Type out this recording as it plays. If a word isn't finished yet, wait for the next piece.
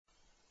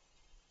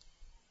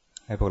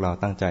ให้พวกเรา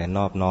ตั้งใจน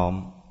อบน้อม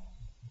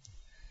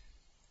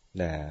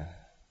แด่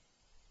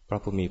พระ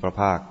ผู้มีพระ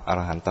ภาคอร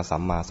หันตสั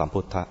มมาสัม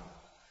พุทธะ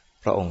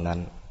พระองค์นั้น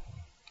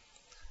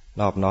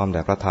นอบน้อมแ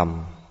ด่พระธรรม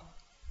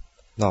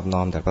นอบน้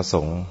อมแด่พระส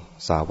งฆ์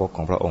สาวกข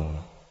องพระองค์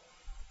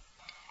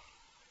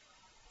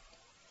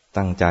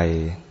ตั้งใจ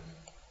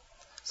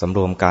สำร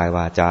วมกายว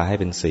าจาให้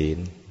เป็นศีล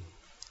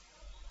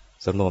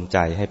สำรวมใจ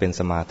ให้เป็น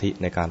สมาธิ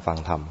ในการฟัง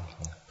ธรรม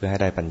เพื่อให้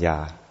ได้ปัญญา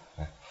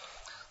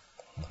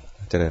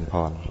เจริญพ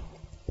ร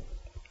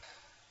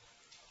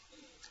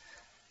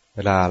เ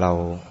วลาเร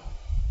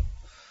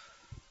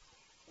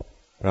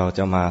าจ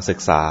ะมาศึก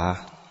ษา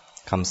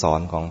คำสอ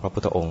นของพระพุ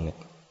ทธองค์เนี่ย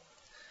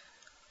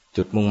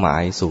จุดมุ่งหมา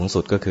ยสูงสุ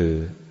ดก็คือ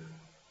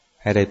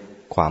ให้ได้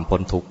ความพ้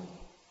นทุกข์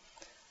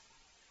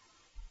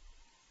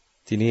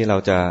ทีนี้เรา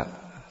จะ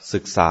ศึ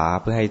กษา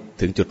เพื่อให้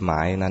ถึงจุดหมา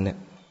ยนั้นเนี่ย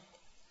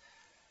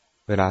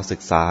เวลาศึ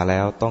กษาแล้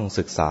วต้อง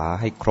ศึกษา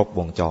ให้ครบว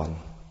งจร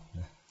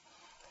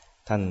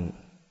ท่าน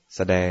แ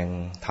สดง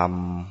ธรรม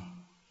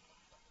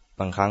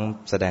บางครั้ง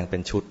แสดงเป็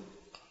นชุด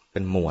เ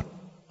ป็นหมวด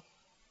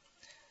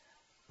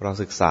เรา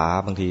ศึกษา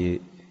บางที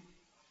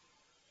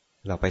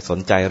เราไปสน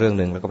ใจเรื่อง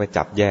หนึ่งแล้วก็ไป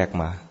จับแยก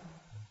มา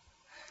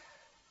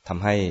ท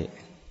ำให้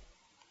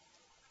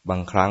บา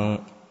งครั้ง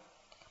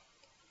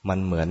มัน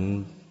เหมือน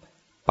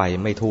ไป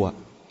ไม่ทั่ว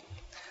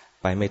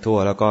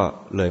แล้วก็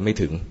เลยไม่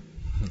ถึง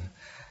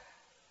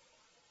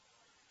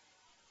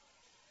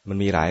มัน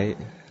มีห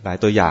ลาย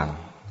ตัวอย่า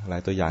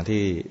ง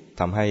ที่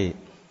ทำให้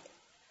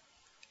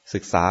ศึ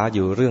กษาอ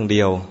ยู่เรื่องเ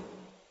ดียว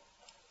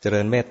เจริ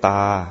ญเมตต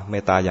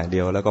าอย่างเดี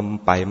ยวแล้วก็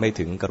ไปไม่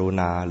ถึงกรุ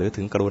ณาหรือ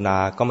ถึงกรุณา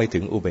ก็ไม่ถึ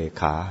งอุเบก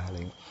ขา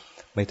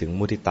ไม่ถึง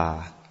มุทิตา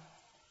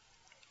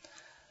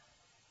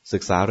ศึ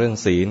กษาเรื่อง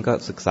ศีลก็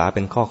ศึกษาเ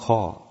ป็นข้อ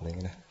อะไรอย่าง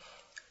นี้นะ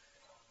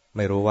ไ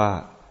ม่รู้ว่า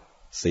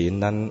ศีล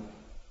นั้น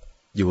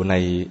อยู่ใน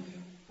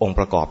องค์ป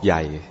ระกอบให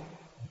ญ่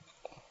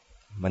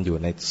มันอยู่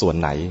ในส่วน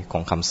ไหนขอ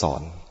งคำสอ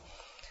น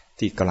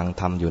ที่กำลัง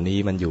ทำอยู่นี้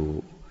มันอยู่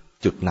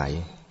จุดไหน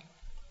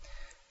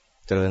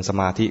เจริญส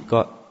มาธิก็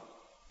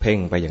เพ่ง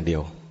ไปอย่างเดีย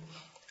ว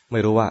ไ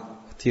ม่รู้ว่า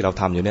ที่เรา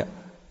ทำอยู่เนี่ย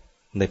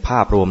ในภา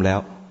พรวมแล้ว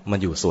มัน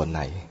อยู่ส่วนไห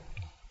น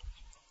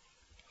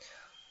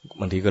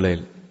บางทีก็เลย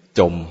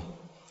จม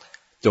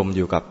อ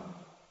ยู่กับ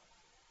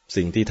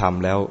สิ่งที่ท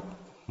ำแล้ว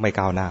ไม่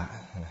ก้าวหน้า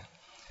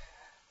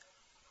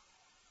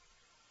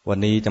วัน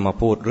นี้จะมา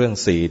พูดเรื่อง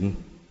ศีล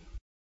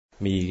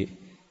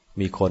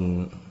มีคน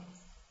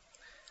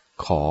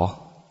ขอ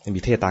มี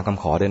เทศตามค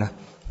ำขอด้วยนะ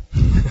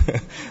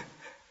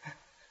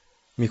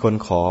มีคน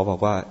ขอบอก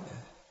ว่า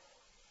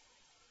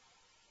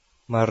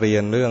มาเรีย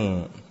นเรื่อง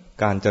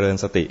การเจริญ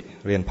สติ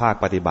เรียนภาค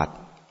ปฏิบัติ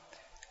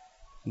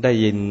ได้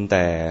ยินแ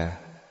ต่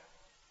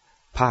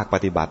ภาคป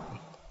ฏิบัติ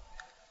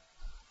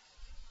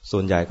ส่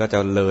วนใหญ่ก็จะ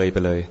เลยไป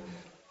เลย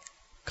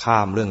ข้า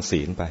มเรื่อง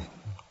ศีลไป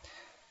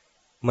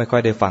ไม่ค่อ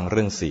ยได้ฟังเ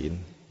รื่องศีล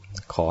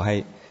ขอให้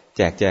แ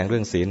จกแจงเรื่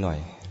องศีลหน่อย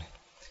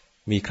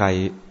มีใคร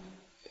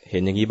เห็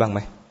นอย่างนี้บ้างไหม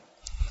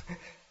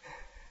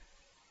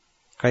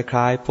ค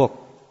ล้ายๆพวก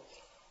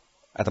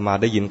อาตมา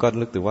ได้ยินก็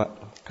นึกถึงว่า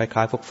คล้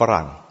ายๆพวกฝ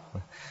รั่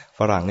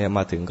งเนี่ยม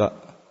าถึงก็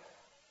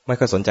ไม่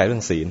ค่อยสนใจเรื่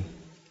องศีล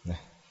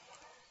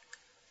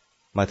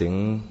มาถึง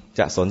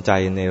จะสนใจ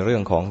ในเรื่อ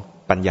งของ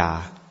ปัญญา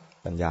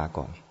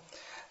ก่อน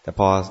แต่พ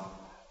อ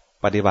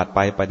ปฏิบัติ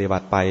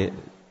ไป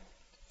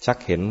ชัก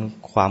เห็น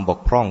ความบก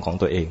พร่องของ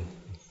ตัวเอง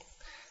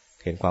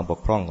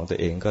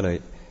ก็เลย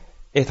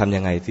ทำ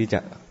ยังไงที่จะ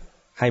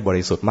ให้บ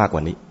ริสุทธิ์มากกว่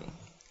านี้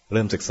เ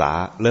ริ่มศึกษา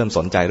เริ่มส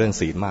นใจเรื่อง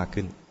ศีลมาก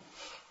ขึ้น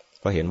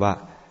เพราะเห็นว่า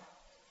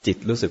จิต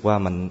รู้สึกว่า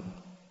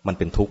มัน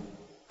เป็นทุกข์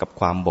กับ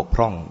ความบกพ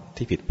ร่อง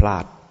ที่ผิดพลา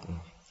ด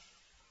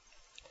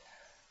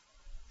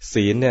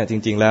ศีลเนี่ยจ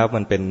ริงๆแล้ว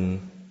มันเป็น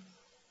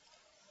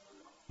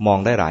มอง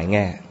ได้หลายแ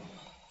ง่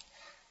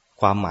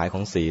ความหมายข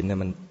องศีลเนี่ย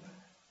มัน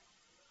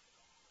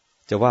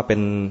จะว่าเป็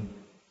น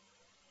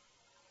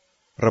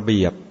ระเ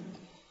บียบ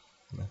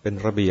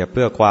เ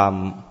พื่อควา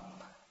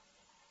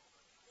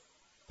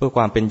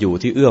มเป็นอยู่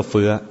ที่เอื้อเ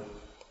ฟื้อ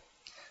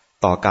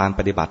ต่อการป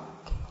ฏิบัติ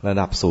ระ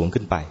ดับสูง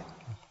ขึ้นไป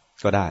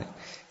ก็ได้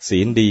ศี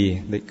ลดี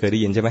เคยได้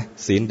ยินใช่ไหม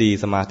ศีลดี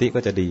สมาธิก็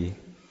จะดี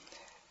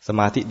ส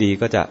มาธิดี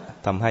ก็จะ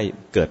ทำให้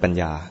เกิดปัญ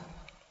ญา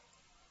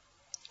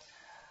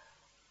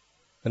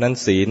เพราะนั้น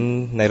ศีล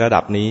ในระดั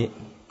บนี้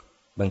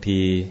บางที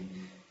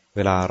เว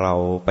ลาเรา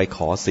ไปข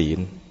อศีล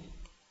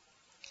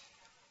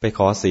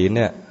เ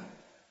นี่ย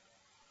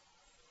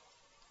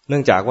เนื่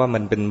องจากว่ามั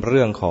นเป็นเ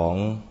รื่องของ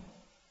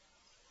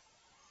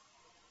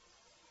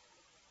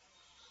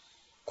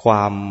คว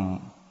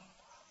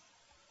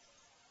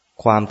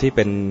ามที่เ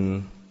ป็น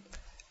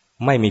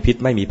ไม่มีพิษ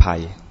ไม่มีภั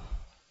ย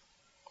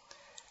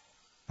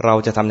เรา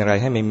จะทำอย่างไร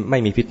ให้ไม่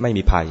มีพิษไม่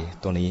มีภัย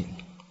ตัวนี้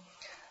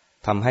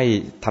ท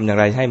ำอย่าง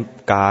ไรให้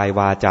กายว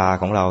าจา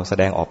ของเราแส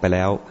ดงออกไปแ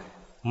ล้ว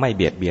ไม่เ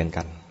บียดเบียน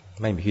กัน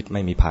ไม่มีพิษไ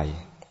ม่มีภัย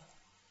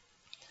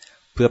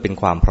เพื่อเป็น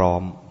ความพร้อ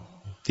ม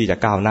ที่จะ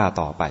ก้าวหน้า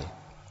ต่อไป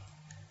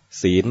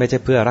ศีลไม่ใช่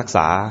เพื่อรักษ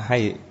าให้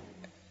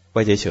ไ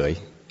ว้เฉย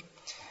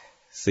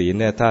ๆศีล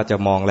เนี่ยถ้าจะ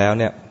มองแล้ว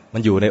เนี่ยมั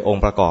นอยู่ในอง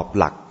ค์ประกอบ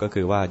หลักก็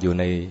คือว่าอยู่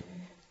ใ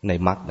น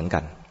มรรคเหมือนกั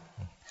น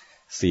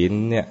ศีล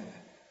เนี่ย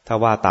ถ้า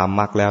ว่าตาม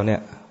มรรคแล้วเนี่ย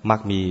มรร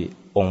คมี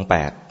องค์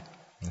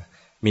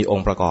มีอง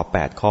ค์ประกอบ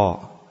8ข้อ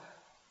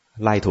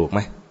ไล่ถูกไหม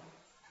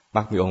ม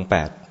รรคมีองค์8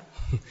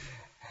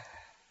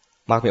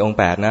มรรคมีองค์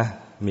8นะ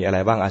มีอะไร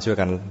บ้างช่วย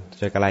กั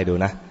นไล่ดู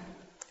นะ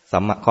สั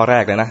มมาข้อแร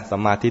กเลยนะสัม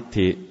มาทิฏ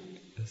ฐิ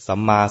สัม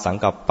มาสัง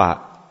กัปปะ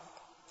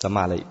สัมม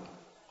าอะไรอีก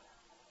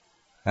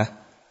นะ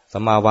สั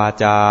มมาวา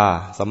จา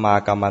สัมมา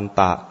กัมมัน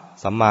ตะ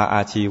สัมมาอา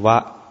ชีวะ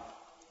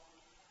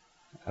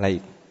อะไรอี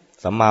ก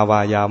สัมมาวา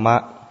ยามะ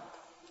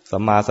สั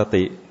มมาส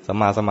ติสัม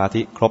มาสมา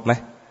ธิครบไหม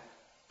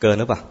เกิน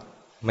หรือเปล่า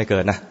ไม่เกิ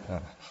นนะ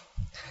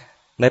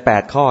ใน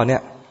8ข้อเนี่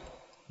ย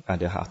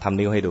เดี๋ยวทำ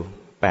นิ้วให้ดู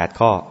8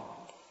ข้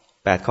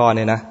อเ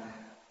นี่ยนะ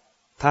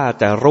ถ้า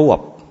จะรวบ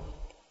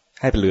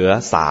ให้เหลือ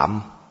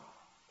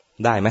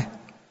3ได้ไหม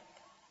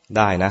ไ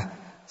ด้นะ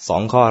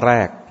2ข้อแร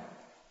ก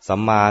สัม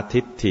มาทิ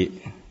ฏฐิ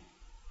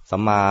สั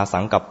มมาสั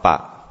งกัปปะ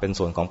เป็น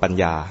ส่วนของปัญ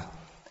ญา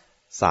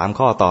3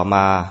ข้อต่อม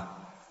า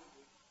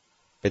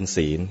เป็น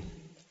ศีล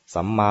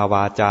สัมมาว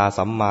าจา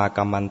สัมมา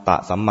กัมมันตะ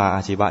สัมมาอา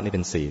ชีวะนี่เ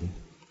ป็นศีล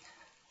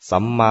สั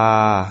มมา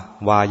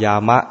วายา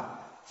มะ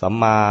สัม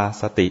มา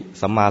สติ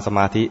สัมมาสม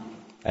าธิ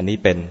อันนี้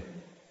เป็น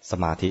ส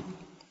มาธิ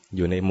อ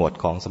ยู่ในหมวด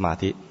ของสมา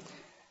ธิ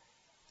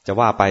จะ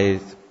ว่าไป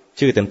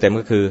ชื่อเต็มๆ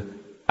ก็คือ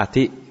อ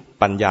ธิ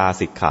ปัญญา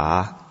สิกขา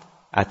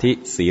อธิ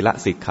ศีล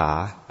สิกขา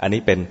อัน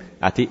นี้เป็น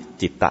อธิ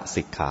จิตต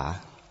สิกขา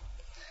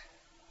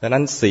ดัง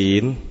นั้นศี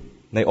ล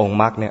ในองค์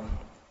มรรคเนี่ย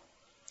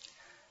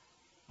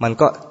มัน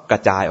ก็กระ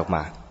จายออกม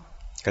า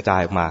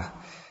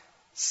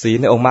ศีล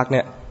ในองค์มรรคเ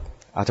นี่ย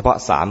เอาเฉพาะ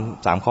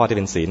3ข้อที่เ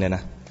ป็นศีลเนี่ยน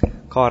ะ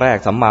ข้อแรก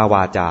สัมมาว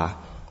าจา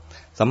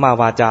สัมมา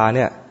วาจาเ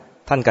นี่ย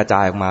ท่านกระจ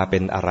ายออกมาเป็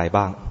นอะไร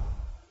บ้าง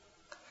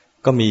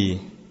ก็มี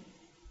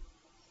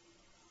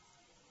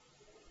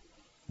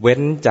เว้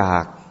นจา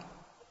ก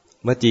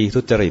วจี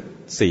ทุจริต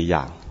4อ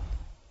ย่าง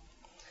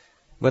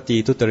วจี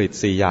ทุจริต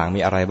4อย่างมี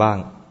อะไรบ้าง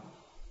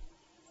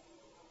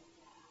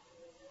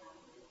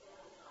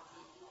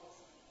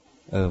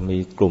มี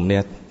กลุ่มเนี่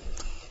ย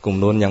กลุ่ม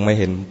นู้นยังไม่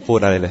เห็นพูด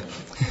อะไรเลย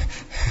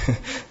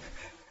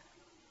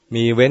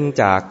มีเว้น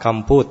จากค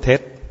ำพูดเท็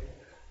จ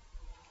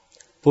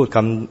พูดค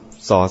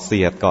ำส่อเ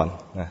สียดก่อน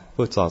นะ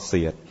พูดส่อเ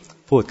สียด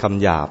พูดค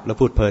ำหยาบแล้ว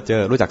พูดเพ้อเจ้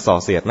อรู้จักส่อ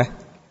เสียดไหม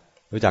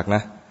รู้จักน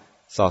ะ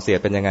ส่อเสียด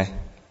เป็นยังไง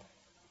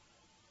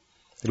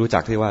รู้จั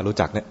กที่ว่ารู้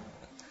จักเนี่ย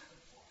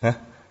ฮะ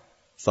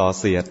ส่อ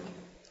เสียด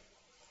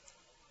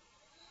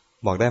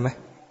บอกได้ไหม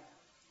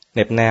เ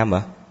น็บแนมเหร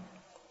อ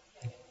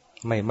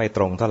ไม่ต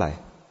รงเท่าไหร่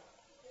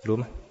รู้ไ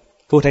หม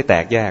พูดให้แต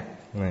กแยก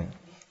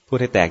พูด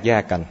ให้แตกแย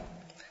กกัน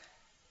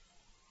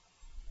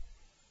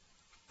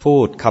พู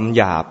ดคำห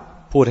ยาบ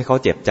พูดให้เขา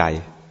เจ็บใจ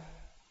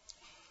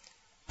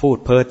พูด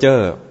เพ้อเจ้อ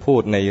พู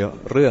ดใน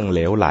เรื่องเหล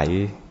วไหล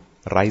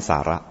ไร้สา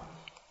ระ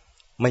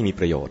ไม่มี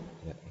ประโยชน์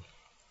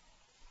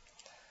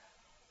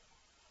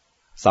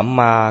สัมม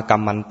ากั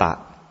มมันตะ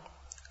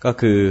ก็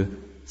คือ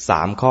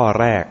3ข้อ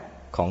แรก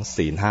ของ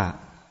ศีล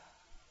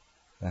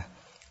5นะ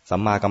สัม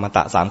มากัมมันต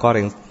ะ3ข้อแร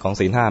กของ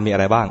ศีล5มีอะ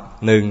ไรบ้าง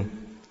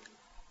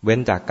1เว้น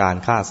จากการ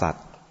ฆ่าสัต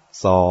ว์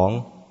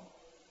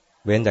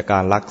2เว้นจากกา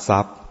รลักทรั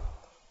พย์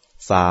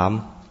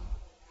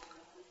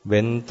3เ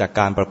ว้นจากก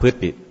ารประพฤติ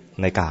ผิด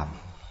ในกาม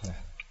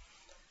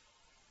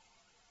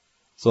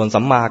ส่วน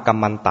สัมมากัม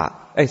มันตะ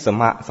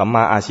สัมม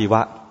าอาชีว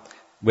ะ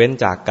เว้น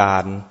จากกา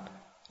ร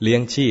เลี้ย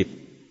งชีพ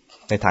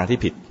ในทางที่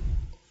ผิด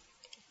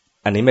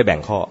อันนี้ไม่แบ่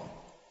งข้อ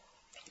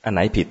อันไหน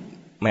ผิด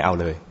ไม่เอา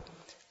เลย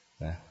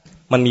นะ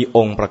มันมีอ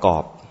งค์ประกอ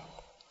บ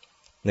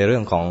ในเรื่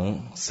องของ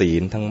ศี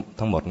ล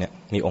ทั้งหมดเนี่ย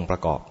มีองค์ปร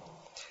ะกอบ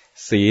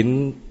ศีล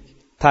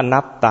ถ้านั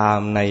บตาม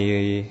ใน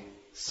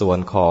ส่วน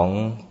ของ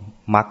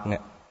มรรคเนี่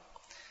ย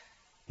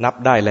นับ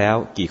ได้แล้ว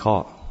กี่ข้อ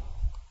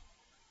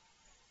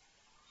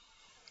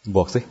บ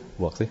วกสิ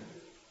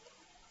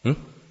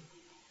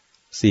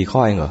4ข้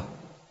อเองเหรอ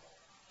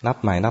นับ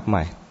ให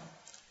ม่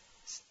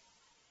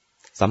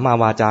สัมมา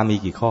วาจามี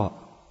กี่ข้อ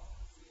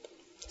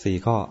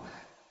4ข้อ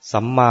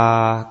สัมมา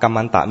กัม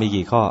มันตะมี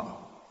กี่ข้อ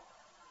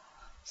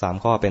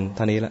3ข้อเป็นเ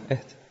ท่านี้แล้ว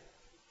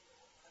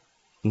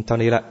เท่า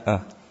นี้ละ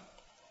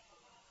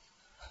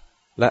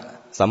และ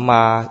สัมม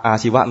าอา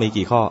ชีวะมี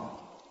กี่ข้อ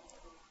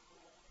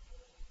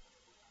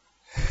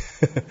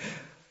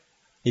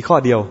มีข้อ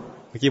เดียว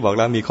เมื่อกี้บอกแ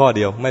ล้วมีข้อเ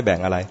ดียวไม่แบ่ง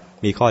อะไร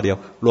มีข้อเดียว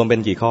รวมเป็น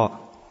กี่ข้อ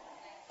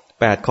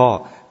8ข้อ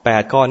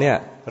8ข้อเนี่ย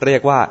เรีย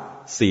กว่า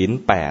ศีล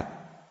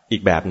8อี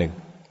กแบบหนึ่ง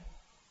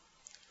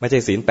ไม่ใช่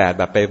ศีล8แ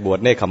บบไปบวช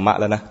เนกขัมมะ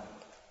แล้วนะ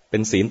เป็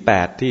นศีล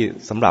8ที่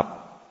สำหรับ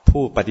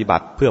ผู้ปฏิบั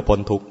ติเพื่อพ้น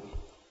ทุกข์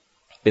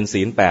เป็น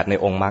ศีล8ใน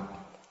องค์มรรค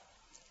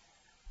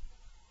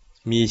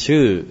มี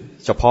ชื่อ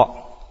เฉพาะ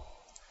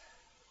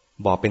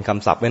บอกเป็นค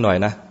ำศัพท์ไว้หน่อย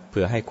นะเ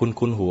ผื่อให้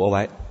คุ้นหูเอาไ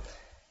ว้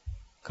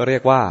เขาเรีย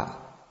กว่า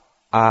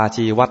อา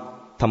ชีวัต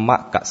ธรรม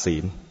กศี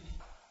ล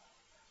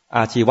อ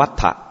าชีวัต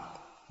ถะ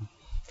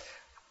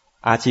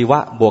อาชีวะ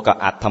บวกกับ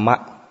อัตธรรม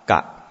กะ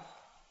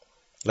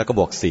แล้วก็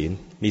บวกศีล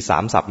มี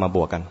3ศัพท์มาบ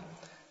วกกัน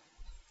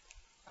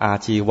อา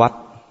ชีวัต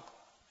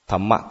ธร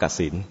รมก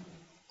ศีล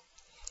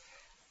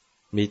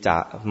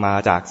มา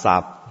จากศั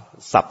พท์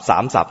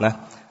3ศัพท์นะ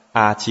อ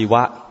าชีว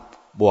ะ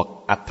บวก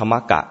อัตธรรม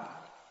กะ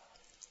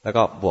แล้ว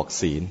ก็บวก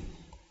ศีล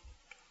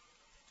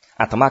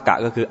อัตธรรมกะ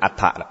ก็คืออัฏ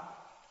ฐะ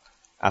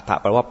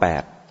แปลว่า8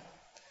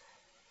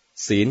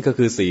 ศีลก็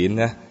คือศีล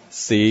นะ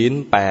ศีล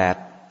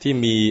8ที่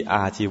มีอ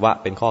าชีวะ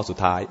เป็นข้อสุด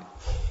ท้าย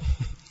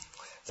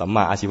สัมม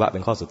าอาชีวะเป็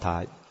นข้อสุดท้า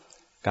ย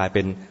กลายเ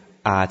ป็น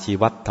อาชี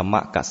วธรรม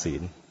กศี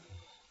ล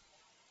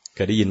เค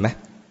ยได้ยินไหม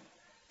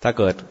ถ้า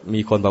เกิดมี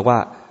คนบอกว่า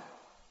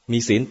มี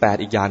ศีล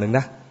8อีกอย่างหนึ่งน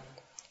ะ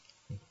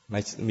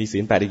มีศี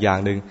ล8อีกอย่าง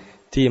หนึ่ง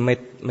ที่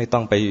ไม่ต้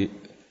องไป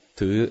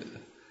ถือ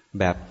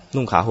แบบ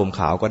นุ่งขาวห่มข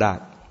าวก็ได้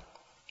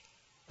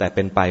แต่เ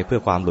ป็นไปเพื่อ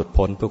ความหลุด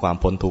พ้นเพื่อความ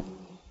พ้นทุกข์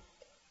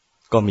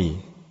ก็มี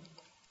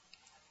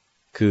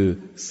คือ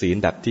ศีล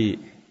แบบที่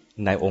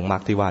ในองค์มรร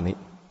คที่ว่านี้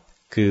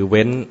คือเ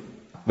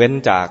ว้น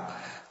จาก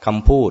ค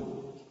ำพูด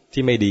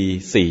ที่ไม่ดี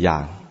4อย่า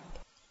ง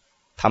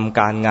ทำ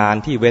การงาน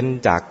ที่เว้น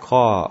จาก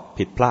ข้อ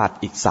ผิดพลาด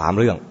อีก3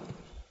เรื่อง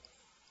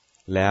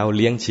แล้วเ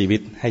ลี้ยงชีวิ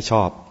ตให้ช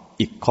อบ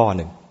อีกข้อห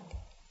นึ่ง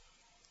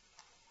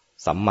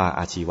สัมมา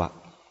อาชีวะ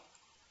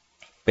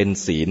เป็น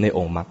ศีลในอ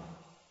งค์มรรค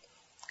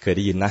เคยไ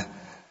ด้ยินนะ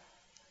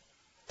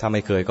ถ้าไ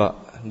ม่เคยก็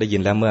ได้ยิ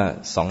นแล้วเมื่อ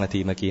2 นาที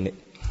เมื่อกี้นี้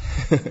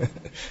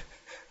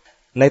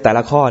ในแต่ล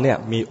ะข้อเนี่ย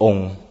มีอง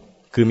ค์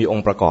คือมีอง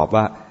ค์ประกอบ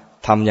ว่า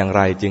ทำอย่างไ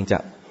รจึงจะ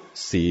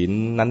ศีล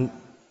นั้น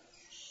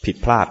ผิด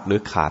พลาดหรือ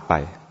ขาดไป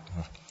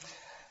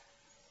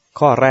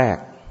ข้อแร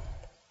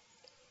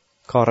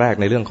ก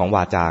ในเรื่องของว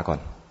าจาก่อน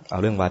เอา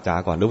เรื่องวาจา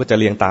ก่อนหรือว่าจะ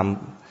เรียง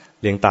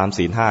ตาม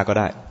ศีล5ก็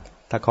ได้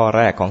ถ้าข้อแ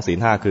รกของศีล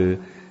5คือ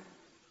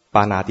ป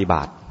าณาติบ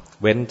าต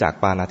เว้นจาก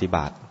ปาณาติบ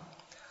าต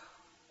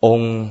อง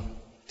ค์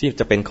ที่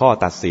จะเป็นข้อ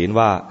ตัดศีล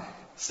ว่า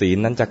ศีล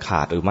นั้นจะข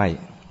าดหรือไม่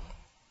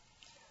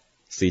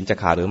ศีลจะ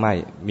ขาดหรือไม่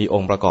มีอ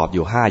งค์ประกอบอ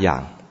ยู่5อย่า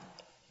ง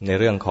ใน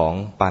เรื่องของ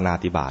ปาณา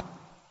ติบาต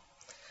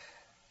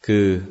คื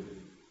อ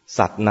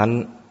สัตว์นั้น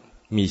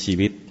มีชี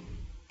วิต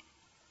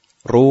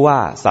รู้ว่า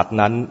สัตว์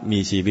นั้นมี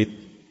ชีวิต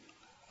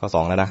ข้อ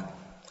2แล้วนะ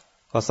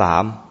ข้อ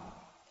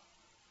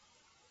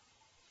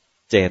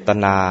3เจต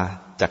นา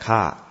จะฆ่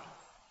า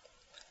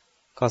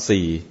ข้อ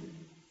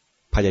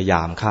4พยาย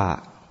ามฆ่า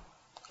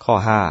ข้อ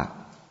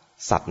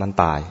5สัตว์นั้น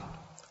ตาย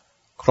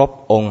ครบ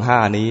องค์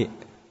5นี้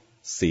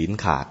ศีล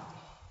ขาด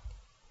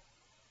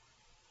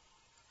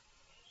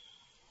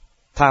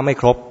ถ้าไม่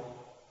ครบ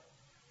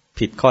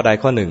ผิดข้อใด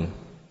ข้อหนึ่ง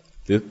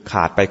หรือข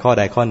าดไปข้อ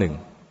ใดข้อหนึ่ง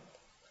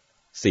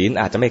ศีล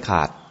อาจจะไม่ข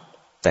าด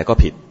แต่ก็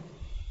ผิด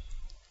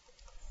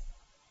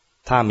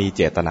ถ้ามีเ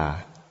จตนา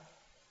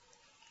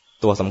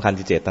ตัวสำคัญ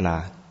คือเจตนา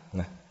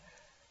นะ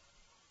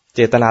เ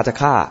จตนาจะ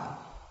ฆ่า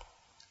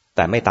แ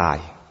ต่ไม่ตาย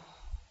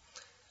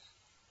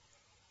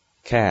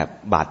แค่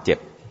บาดเจ็บ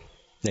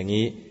อย่าง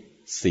นี้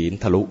ศีล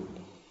ทะลุ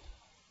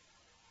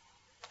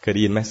เคยไ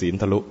ด้ยินไหมศีล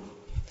ทะลุ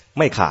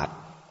ไม่ขาด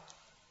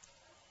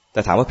แ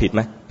ต่ถามว่าผิดไห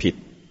ม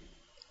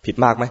ผิด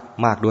มากไหม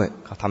มากด้วย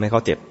เขาทำให้เข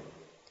าเจ็บ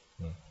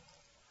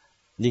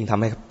ยิ่งท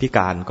ำให้พิก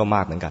ารก็ม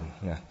ากเหมือนกัน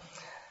นะ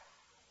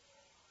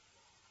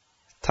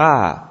ถ้า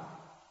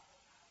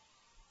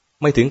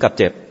ไม่ถึงกับ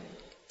เจ็บ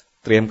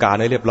เตรียมการ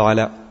ไว้เรียบร้อยแ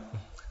ล้ว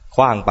ข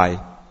ว้างไป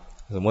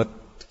สมมติ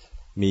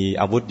มี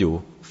อาวุธอยู่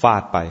ฟา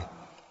ดไป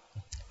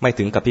ไม่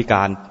ถึงกับพิก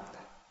าร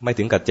ไม่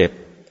ถึงกับเจ็บ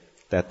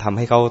แต่ทำใ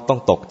ห้เขาต้อง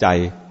ตกใจ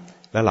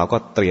แล้วเราก็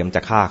เตรียมจ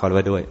ะฆ่าเขาไ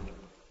ว้ด้วย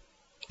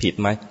ผิด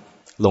ไหม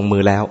ลงมื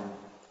อแล้ว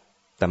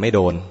แต่ไม่โด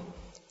น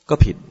ก็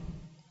ผิด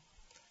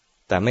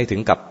แต่ไม่ถึ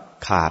งกับ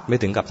ขาดไม่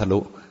ถึงกับทะลุ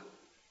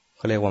เ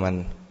ขาเรียกว่ามัน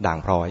ด่าง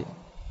พร้อย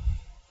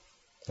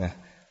นะ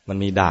มัน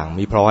มีด่าง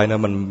มีพร้อยนะ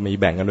มันมี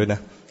แบ่งกันด้วยนะ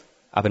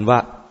เอาเป็นว่า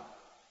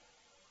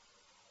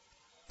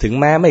ถึง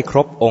แม้ไม่คร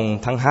บองค์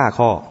ทั้ง5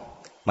ข้อ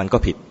มันก็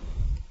ผิด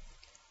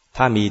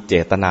ถ้ามีเจ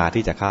ตนา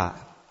ที่จะฆ่า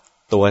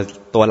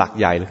ตัวหลัก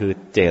ใหญ่คือ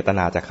เจตน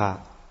าจะฆ่า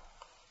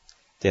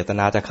เจต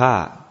นาจะฆ่า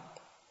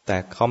แต่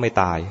เขาไม่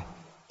ตาย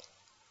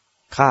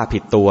ฆ่าผิ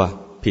ดตัว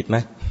ผิดไหม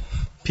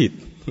ผิด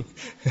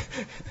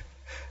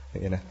อย่า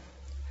งนี้นะ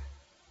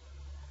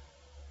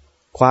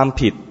ความ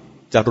ผิด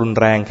จะรุน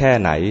แรงแค่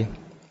ไหน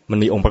มัน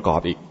มีองค์ประกอ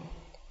บอีก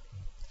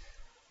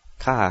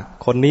ฆ่า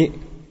คนนี้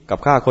กับ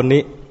ฆ่าคน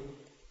นี้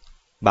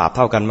บาปเ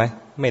ท่ากันไหม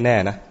ไม่แน่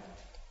นะ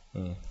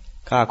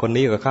ฆ่าคน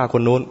นี้กับฆ่าค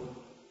นนู้น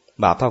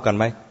บาปเท่ากันไ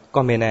หมก็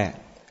ไม่แน่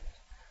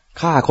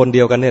ฆ่าคนเ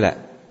ดียวกันนี่แหละ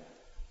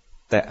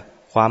แต่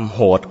ความโห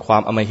ดควา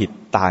มอำมหิต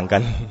ต่างกั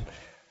น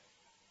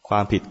ควา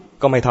มผิด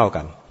ก็ไม่เท่า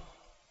กัน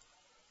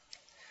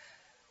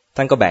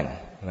ท่านก็แบ่ง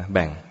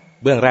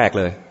เบื้องแรก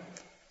เลย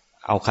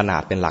เอาขนา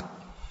ดเป็นหลัก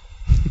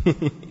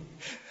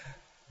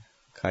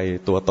ใคร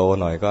ตัวโต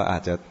หน่อยก็อา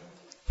จจะ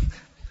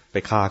ไป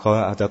ฆ่าเขา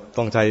อาจจะ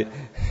ต้องใช้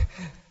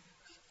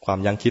ความ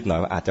ยั้งคิดหน่อย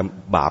ว่าอาจจะ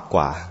บาปก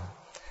ว่า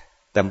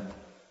แต่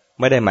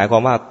ไม่ได้หมายควา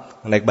มว่า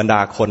ในบรรดา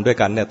คนด้วย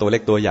กันเนี่ยตัวเล็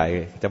กตัวใหญ่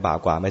จะบาป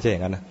กว่าไม่ใช่อย่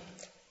างนั้นนะ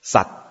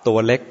สัตว์ตัว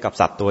เล็กกับ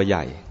สัตว์ตัวให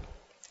ญ่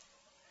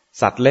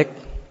สัตว์เล็ก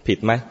ผิด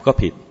ไหมก็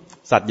ผิด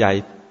สัตว์ใหญ่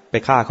ไป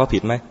ฆ่าเขาผิ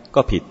ดไหม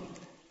ก็ผิด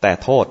แต่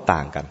โทษต่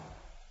างกัน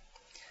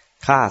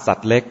ฆ่าสัต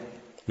ว์เล็ก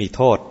มีโ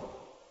ทษ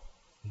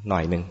หน่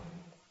อยนึง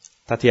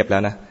ถ้าเทียบแล้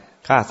วนะ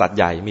ฆ่าสัตว์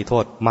ใหญ่มีโท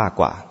ษมาก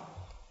กว่า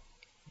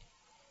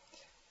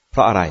เพร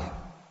าะอะไร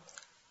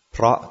เพ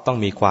ราะต้อง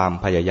มีความ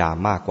พยายาม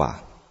มากกว่า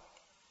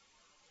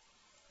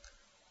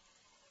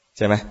ใ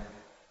ช่ไหม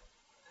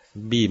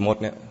บี้มด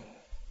เนี่ย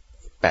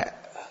แปะ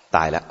ต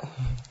ายแล้ว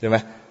ใช่ไหม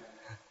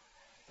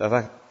แต่ถ้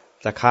า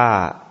จะฆ่า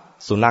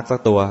สุนัขสัก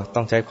ตัวต้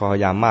องใช้ความพย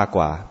ายามมากก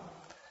ว่า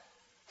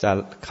จะ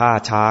ฆ่า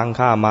ช้าง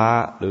ฆ่าม้า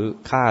หรือ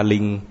ฆ่าลิ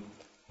ง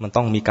มัน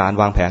ต้องมีการ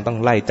วางแผนต้อง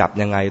ไล่จับ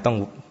ยังไงต้อง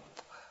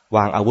ว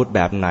างอาวุธแบ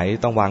บไหน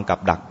ต้องวางกับ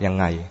ดักยัง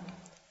ไง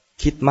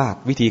คิดมาก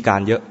วิธีการ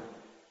เยอะ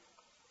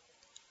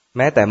แ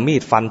ม้แต่มี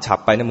ดฟันฉับ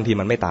ไปเนี่ยบางที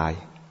มันไม่ตาย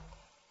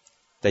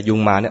แต่ยุง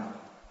มาเนี่ย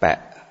แปะ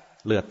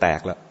เลือดแตก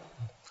แล้ว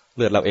เ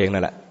ลือดเราเอง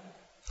นั่นแหละ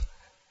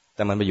แ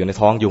ต่มันไปอยู่ใน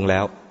ท้องยุงแล้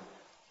ว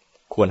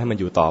ควรให้มัน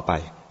อยู่ต่อไป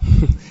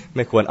ไ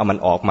ม่ควรเอามัน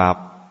ออกมา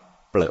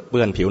เ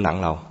ปื้อนผิวหนัง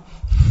เรา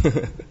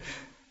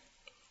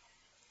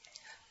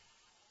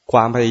คว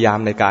ามพยายาม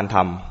ในการท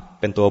ำ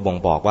เป็นตัวบ่ง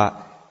บอกว่า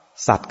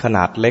สัตว์ขน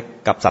าดเล็ก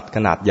กับสัตว์ข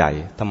นาดใหญ่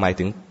ทำไม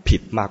ถึงผิ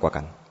ดมากกว่า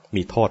กัน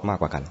มีโทษมาก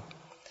กว่ากัน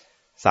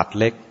สัตว์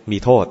เล็กมี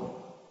โทษ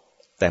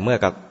แต่เมื่อ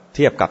เ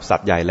ทียบกับสัต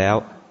ว์ใหญ่แล้ว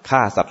ฆ่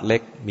าสัตว์เล็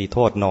กมีโท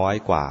ษน้อย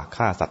กว่า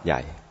ฆ่าสัตว์ให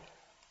ญ่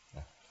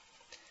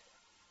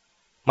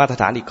มาตร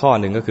ฐานอีกข้อ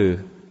หนึ่งก็คือ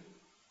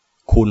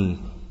คุ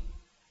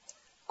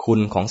ณ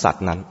ของสัต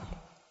ว์นั้น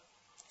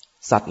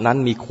สัตว์นั้น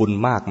มีคุณ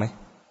มากไหม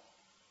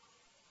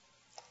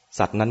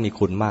สัตว์นั้นมี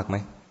คุณมากไหม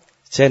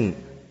เช่น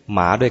หม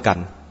าด้วยกัน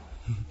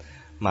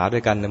หมา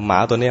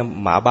ตัวเนี้ย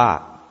หมาบ้า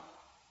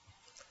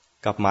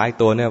กับหมาอีก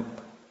ตัวเนี่ย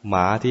หม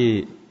าที่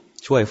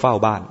ช่วยเฝ้า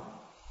บ้าน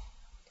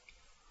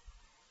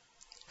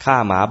ฆ่า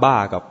หมาบ้า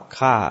กับ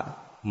ฆ่า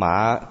หมา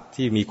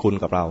ที่มีคุณ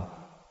กับเรา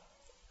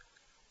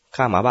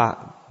ฆ่าหมาบ้า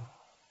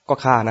ก็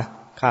ฆ่านะ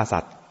ฆ่าสั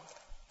ตว์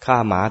ฆ่า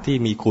หมาที่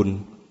มีคุณ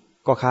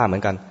ก็ฆ่าเหมื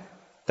อนกัน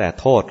แต่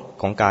โทษ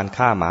ของการ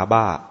ฆ่าหมา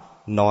บ้า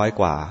น้อย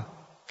กว่า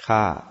ฆ่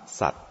า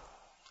สัตว์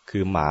คื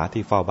อหมา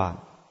ที่เฝ้าบ้าน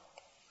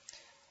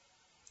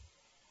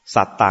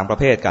สัตว์ต่างประ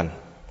เภทกัน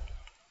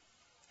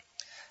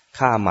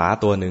ฆ่าหมา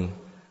ตัวหนึ่ง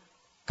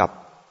กับ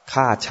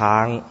ฆ่าช้า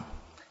ง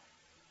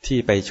ที่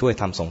ไปช่วย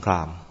ทำสงคร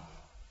าม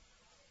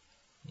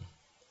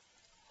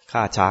ฆ่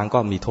าช้างก็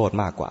มีโทษ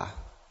มากกว่า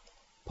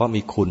เพราะ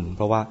มีคุณเพ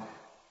ราะว่า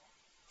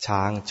ช้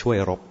างช่วย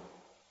รบ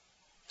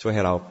ช่วยใ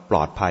ห้เราปล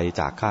อดภัย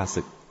จากข้า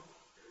ศึก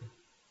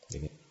อย่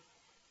างนี้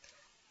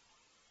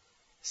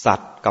สัต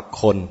ว์กับ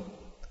ค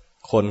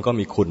นก็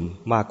มีคุณ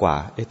มากกว่า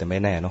แต่ไม่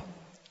แน่เนาะ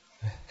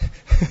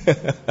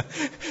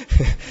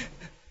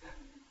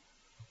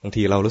บาง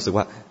ทีเรารู้สึก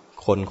ว่า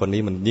คน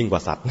นี้มันยิ่งกว่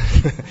าสัตว์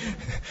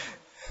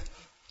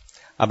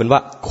เอาเป็นว่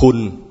าคุณ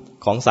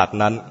ของสัตว์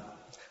นั้น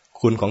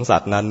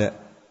เนี่ย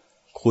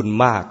คุณ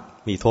มาก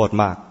มีโทษ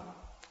มาก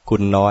คุ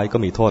ณน้อยก็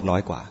มีโทษน้อ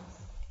ยกว่า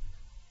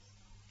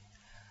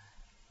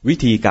วิ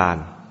ธีกา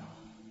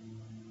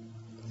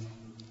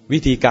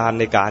ร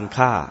ในการ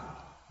ฆ่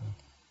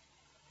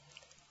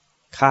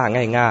า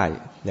ง่าย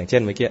ๆอย่างเช่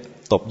นเมื่อกี้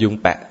ตบยุง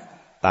แปะ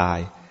ตาย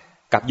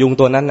กับยุง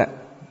ตัวนั้นน่ะ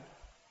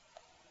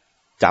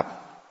จับ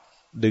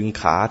ดึง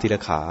ขาทีละ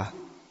ขา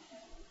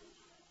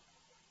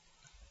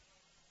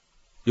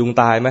ยุง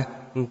ตายไหม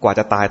กว่าจ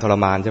ะตายทร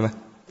มานใช่ไหม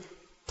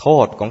โท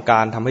ษของก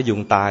ารทำให้ยุ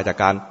งตายจาก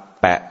การ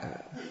แปะ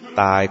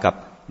ตายกับ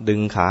ดึ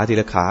งขาที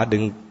ละขาดึ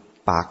ง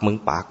ปากมึง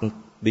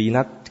ดี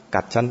นัก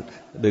กัดฉัน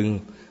ดึง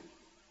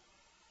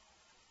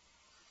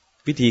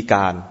วิธีก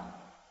าร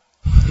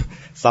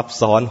ซับ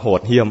ซ้อนโห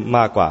ดเหี้ยมม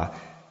ากกว่า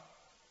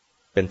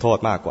เป็นโทษ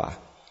มากกว่า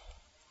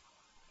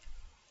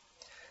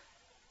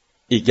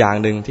อีกอย่าง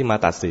หนึ่งที่มา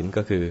ตัดสิน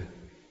ก็คือ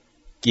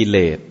กิเล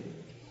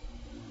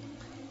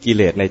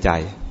สในใจ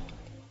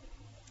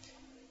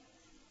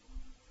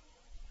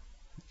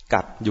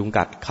กัดยุง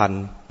กัดคัน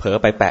เผลอ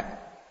ไปแปะ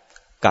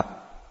กัด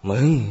มึ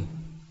ง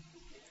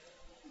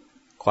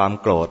ความ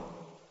โกรธ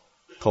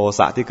โทส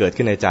ะที่เกิด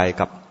ขึ้นในใจ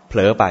กับเผล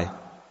อไป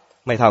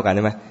ไม่เท่ากันใ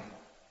ช่ไหม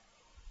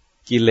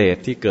กิเลส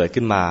ที่เกิด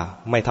ขึ้นมา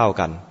ไม่เท่า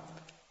กัน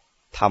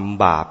ท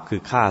ำบาปคื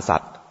อฆ่าสั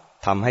ตว์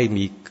ทำให้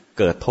มี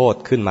เกิดโทษ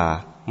ขึ้นมา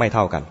ไม่เ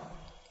ท่ากัน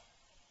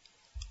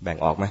แบ่ง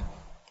ออกไหม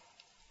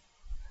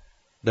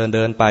เ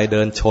ดินไปเ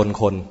ดินชน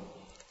คน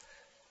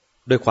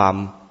ด้วยความ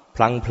พ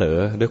ลั้งเผลอ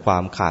ด้วยควา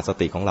มขาดส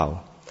ติของเรา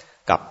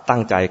กับตั้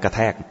งใจกระแท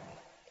ก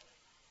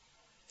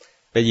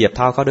ไปเหยียบเ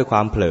ท้าเขาด้วยคว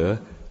ามเผลอ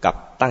กับ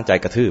ตั้งใจ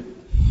กระทืบ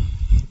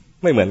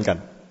ไม่เหมือนกัน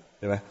ใ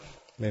ช่ไหม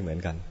ไม่เหมือน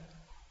กัน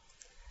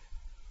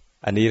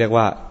อันนี้เรียก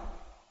ว่า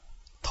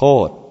โท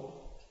ษ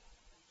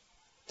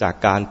จาก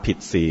การผิด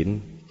ศีล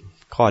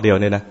ข้อเดียว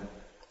เนี่ยนะ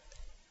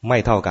ไม่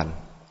เท่ากัน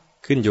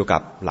ขึ้นอยู่กั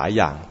บหลาย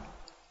อย่าง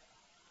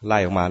ไล่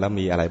ออกมาแล้ว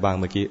มีอะไรบ้าง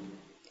เมื่อกี้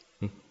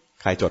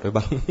ใครจดไว้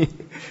บ้าง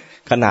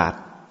ขนาด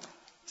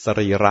ส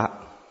รีระ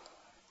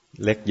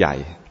เล็กใหญ่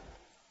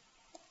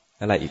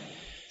อะไรอีก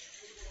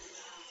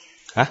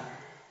ฮะ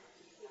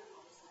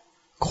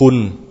คุ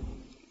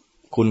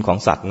ณของ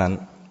สัตว์นั้น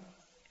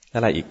อ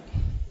ะไรอีก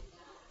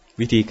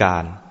วิธีกา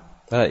ร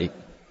อะไรอีก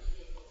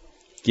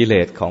กิเล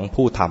สของ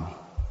ผู้ท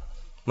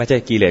ำไม่ใช่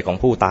กิเลสของ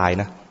ผู้ตาย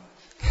นะ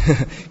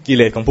กิเ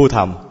ลสของผู้ท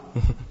ำ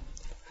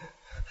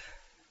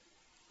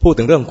พูด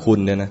ถึงเรื่องคุณ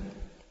เนี่ยนะ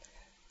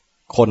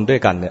คนด้ว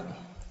ยกันเนี่ย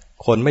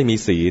คนไม่มี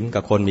ศีล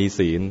กับคนมี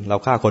ศีลเรา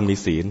ฆ่าคนมี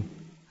ศีล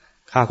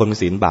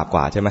บาปก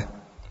ว่าใช่ไหม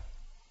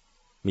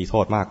มีโท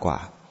ษมากกว่า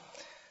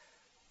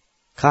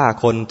ฆ่า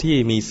คนที่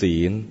มีศี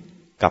ล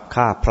กับ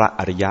ฆ่าพระ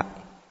อริยะ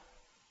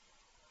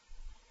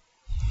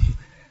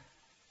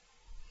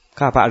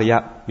ฆ่าพระอริยะ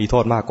มีโท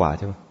ษมากกว่าใ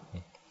ช่ไหม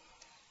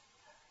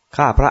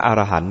ฆ่าพระอ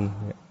รหันต์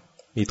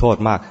มีโทษ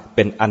มากเ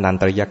ป็นอนัน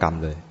ตริยกรรม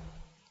เลย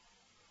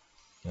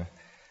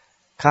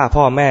ฆ่า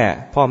พ่อแ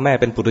ม่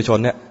เป็นปุถุชน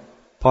เนี่ย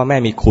พ่อแม่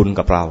มีคุณ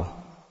กับเรา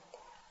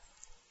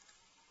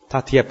ถ้า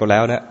เทียบกันแล้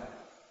วเนี่ย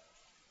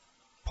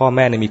พ่อแ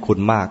ม่เนี่ยมีคุณ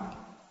มาก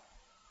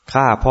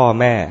ฆ่าพ่อ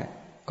แม่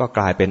ก็ก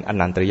ลายเป็นอ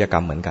นันตริยกร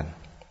รมเหมือนกัน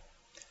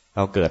เร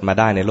าเกิดมา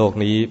ได้ในโลก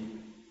นี้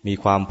มี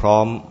ความพร้อ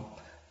ม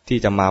ที่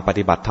จะมาป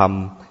ฏิบัติธรรม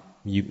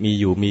มี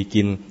อยู่มี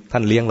กินท่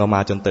านเลี้ยงเรามา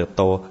จนเติบโ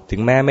ตถึ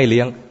งแม้ไม่เ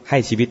ลี้ยงให้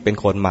ชีวิตเป็น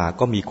คนมา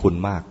ก็มีคุณ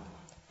มาก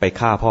ไป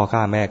ฆ่าพ่อฆ่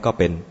าแม่ก็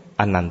เป็น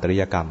อนันตริ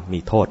ยกรรมมี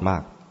โทษมา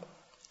ก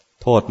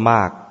โทษม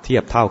ากเทีย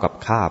บเท่ากับ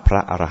ฆ่าพร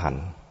ะอรหัน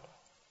ต์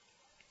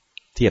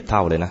เทียบเท่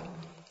าเลยนะ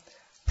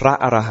พระ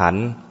อรหัน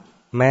ต์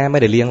แม้ไม่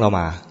ได้เลี้ยงเรา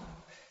มา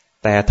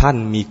แต่ท่าน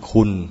มี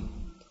คุณ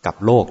กับ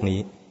โลกนี้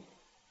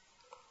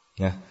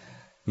นะ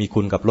มี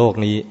คุณกับโลก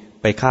นี้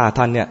ไปฆ่า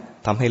ท่านเนี่ย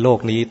ทำให้โลก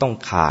นี้ต้อง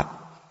ขาด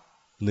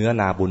เนื้อ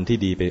นาบุญที่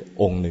ดีไป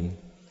องค์หนึ่ง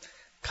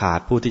ขาด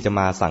ผู้ที่จะ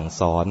มาสั่ง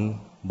สอน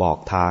บอก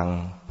ทาง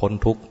พ้น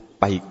ทุกข์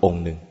ไปอีกอง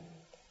ค์หนึ่ง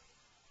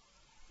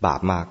บา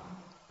ปมาก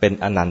เป็น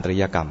อนันตริ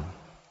ยกรรม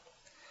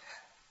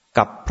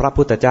กับพระ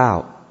พุทธเจ้า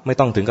ไม่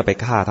ต้องถึงกับไป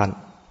ฆ่าท่าน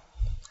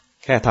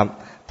แค่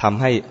ท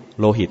ำให้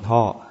โลหิตห่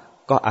อ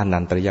ก็อนั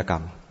นตริยกรร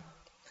ม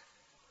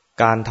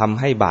การทำ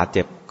ให้บาดเ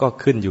จ็บก็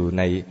ขึ้นอยู่ใ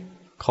น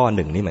ข้อห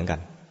นึ่งนี้เหมือนกัน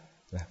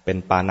เป็น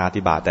ปาณา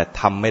ติบาตแต่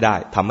ทำไม่ได้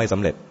ทำไม่ส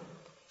ำเร็จ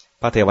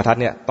พระเทวทัต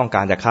เนี่ยต้องก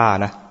ารจะฆ่า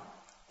นะ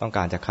ต้องก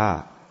ารจะฆ่า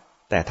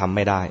แต่ทำไ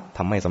ม่ได้ท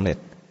ำไม่สำเร็จ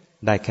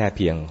ได้แค่เ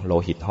พียงโล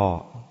หิตห่อ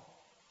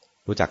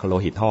รู้จักโล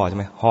หิตห่อใช่ไ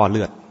หมห่อเ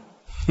ลือด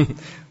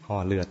ห่อ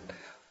เลือด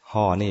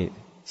ห่อนี่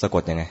สะก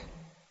ดยังไง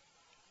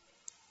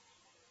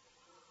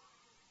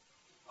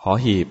หอ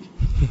หีบ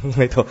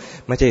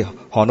ไม่ใช่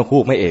หอนกฮู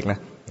กไม่เอกนะ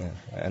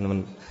อันนั้นมัน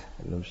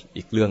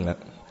อีกเรื่องแล้ว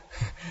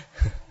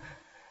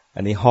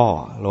อันนี้ห่อ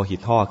โลหิ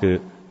ตห่อคือ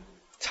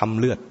ช้ำ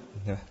เลือด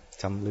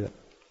ช้ำเลือด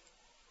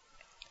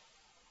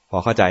พอ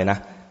เข้าใจนะ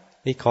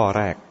นี่ข้อแ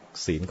รก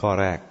ศีลข้อ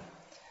แรก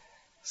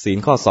ศีล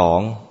ข้อสอง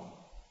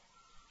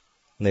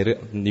ในเรื่อง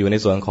อยู่ใน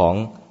ส่วนของ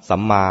สั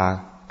มมา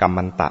กัม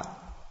มันตะ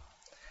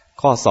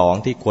ข้อสอง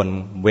ที่ควร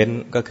เว้น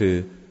ก็คือ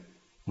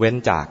เว้น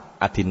จาก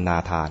อทินนา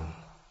ทาน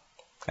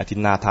อทิน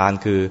นาทาน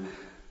คือ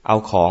เอา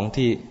ของ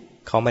ที่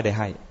เขาไม่ได้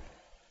ให้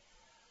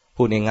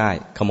พูดง่าย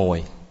ๆขโมย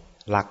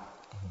ลัก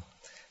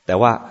แต่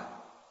ว่า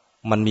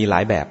มันมีหลา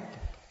ยแบบ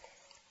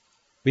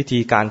วิธี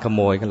การขโ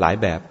มยกันหลาย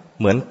แบบ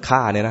เหมือนฆ่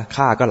าเนี่ยนะ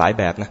ฆ่าก็หลาย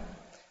แบบนะ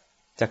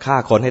จะฆ่า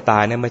คนให้ตา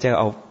ยเนี่ยไม่ใช่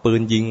เอาปื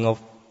นยิงเอา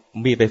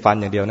มีดไปฟัน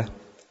อย่างเดียวนะ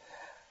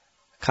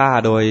ฆ่า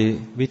โดย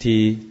วิธี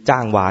จ้า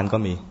งวานก็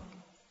มี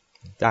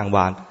จ้างว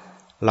าน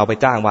เราไป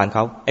จ้างวานเข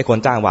าไอ้คน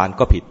จ้างวาน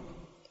ก็ผิด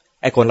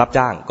ไอ้คนรับ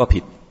จ้างก็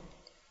ผิด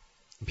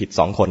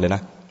สองคนเลยน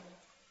ะ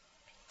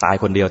ตาย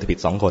คนเดียวแต่ผิด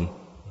สองคน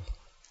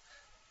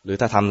หรือ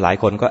ถ้าทำหลาย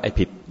คนก็ไอ้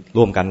ผิด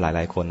ร่วมกันหล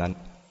ายๆคนนั้น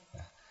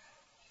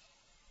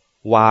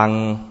วาง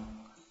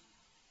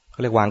เขา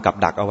เรียกวางกับ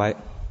ดักเอาไว้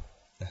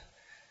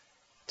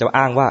จะ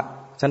อ้างว่า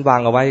ฉันวาง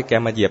เอาไว้แก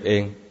มาเหยียบเอ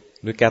ง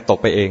หรือแกตก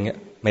ไปเองเนี่ย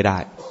ไม่ได้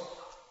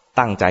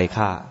ตั้งใจ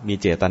ฆ่ามี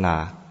เจตนา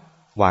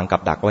วางกั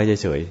บดักไว้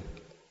เฉย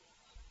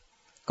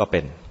ๆก็เป็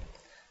น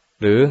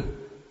หรือ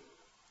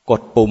ก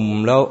ดปุ่ม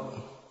แล้ว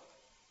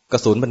กระ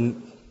สุนมัน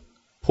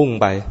พุ่ง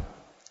ไป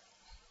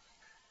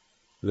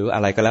หรืออ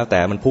ะไรก็แล้วแต่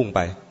มันพุ่งไป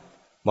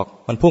บอก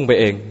มันพุ่งไป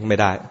เองไม่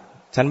ได้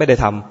ฉันไม่ได้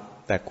ท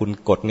ำแต่คุณ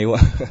กดนิ้ว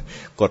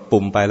กด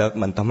ปุ่มไปแล้ว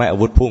มันทำให้อา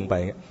วุธพุ่งไป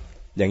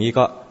อย่างนี้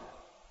ก็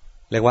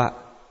เรียกว่า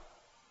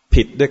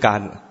ผิดด้วยการ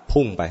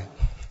พุ่งไป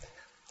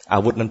อา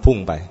วุธนั้นพุ่ง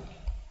ไป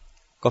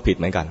ก็ผิด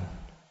เหมือนกัน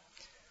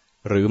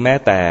หรือแม้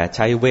แต่ใ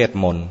ช้เวท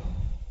มนต์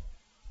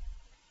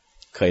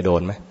เคยโด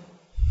นไหม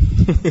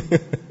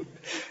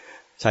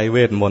ใช้เว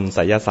ทมนต์ไส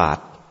ยศาสต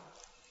ร์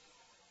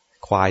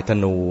ควายธ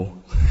นู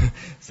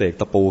เสก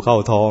ตะปูเข้า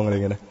ท้องอะไรเ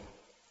งี้ยนะ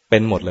เป็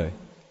นหมดเลย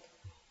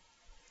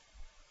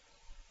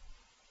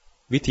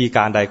วิธีก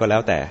ารใดก็แล้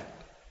วแต่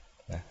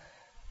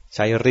ใ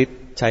ช้ฤทธิ์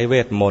ใช้เว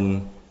ทมนต์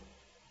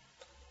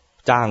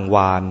จ้างว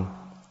าน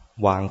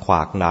วางขว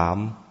ากหนาม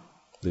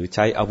หรือใ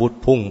ช้อาวุธ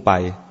พุ่งไป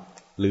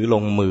หรือล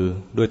งมือ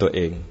ด้วยตัวเอ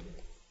ง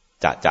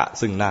จะ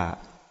ซึ่งหน้า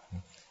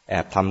แอ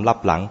บทำลับ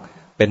หลัง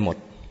เป็นหมด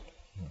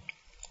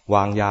ว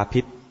างยา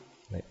พิษ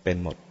เป็น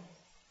หมด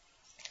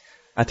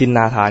อทินน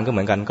าทานก็เห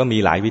มือนกันก็มี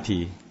หลายวิธี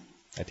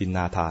อทินน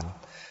าทา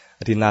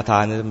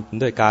น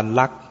ด้วยการ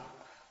ลัก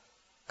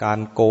การ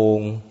โก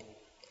ง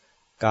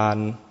การ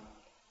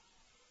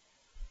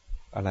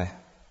อะไร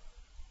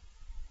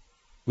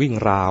วิ่ง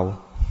ราว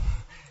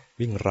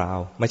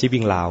ไม่ใช่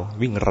วิ่งราว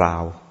วิ่งรา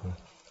ว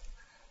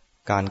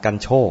การกัน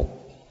โชค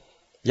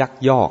ยัก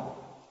ยอก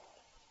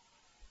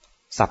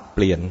สับเป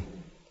ลี่ยน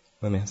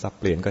ไม่ไหมสับ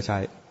เปลี่ยนก็ใช่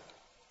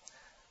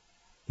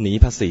หนี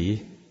ภา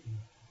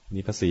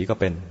ษีก็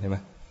เป็นใช่ไหม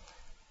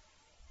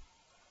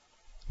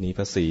หนีภ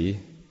าษี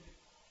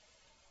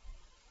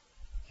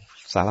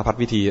สารพัด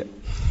วิธี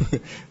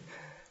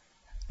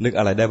นึก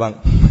อะไรได้บ้าง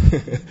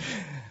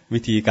วิ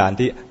ธีการ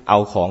ที่เอา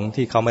ของ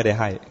ที่เขาไม่ได้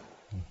ให้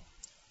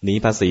หนี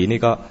ภาษีนี่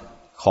ก็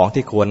ของ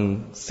ที่ควร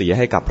เสียใ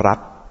ห้กับรัฐ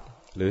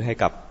หรือให้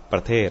กับปร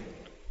ะเทศ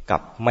กั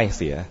บไม่เ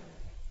สีย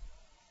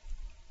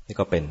นี่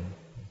ก็เป็น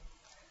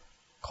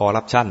อร์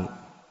รัปชัน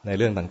ใน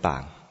เรื่องต่า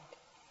ง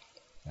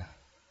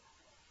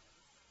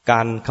ๆก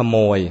ารขโม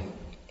ย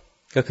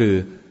ก็คือ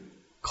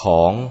ข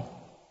อง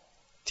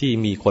ที่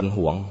มีคนห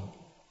วง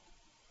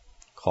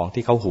ของ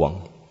ที่เขาหวง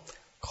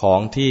ของ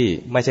ที่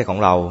ไม่ใช่ของ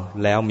เรา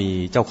แล้วมี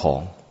เจ้าขอ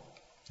ง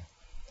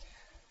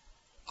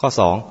ข้อ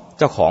2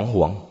เจ้าของห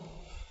วง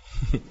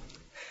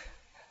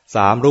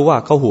3รู้ว่า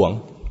เขาหวง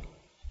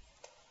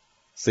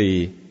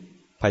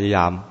4พยาย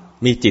าม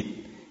มีจิ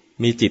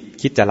ต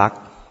คิดจะลัก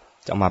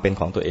จะมาเป็น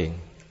ของตัวเอง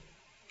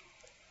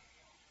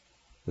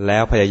แล้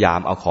วพยายาม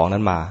เอาของนั้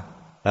นมา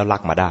แล้วลั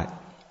กมาได้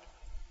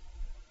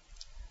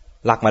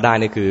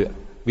นี่คือ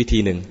วิธี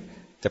หนึ่ง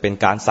จะเป็น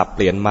การสับเป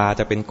ลี่ยนมา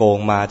จะเป็นโกง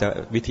มาจะ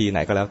วิธีไหน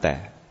ก็แล้วแต่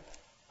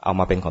เอา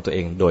มาเป็นของตัวเอ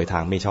งโดยทา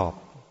งไม่ชอบ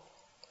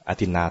อ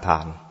ทินนาทา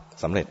น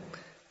สำเร็จ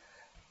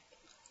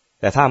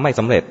แต่ถ้าไม่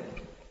สำเร็จ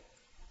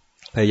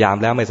พยายาม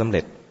แล้วไม่สำเ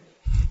ร็จ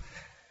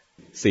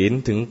ศีล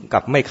ถึงกั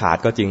บไม่ขาด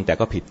ก็จริงแต่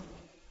ก็ผิด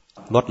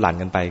ลดหลั่น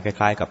กันไปค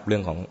ล้ายๆกับเรื่อ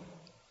งของ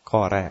ข้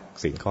อแรก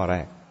ศีลข้อแร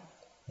ก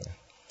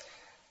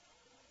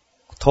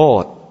โท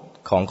ษ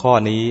ของข้อ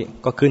นี้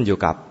ก็ขึ้นอยู่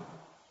กับ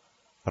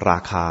รา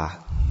คา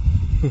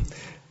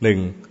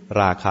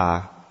 1. รา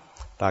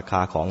คา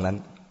ของนั้น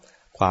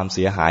ความเ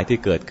สียหายที่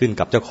เกิดขึ้น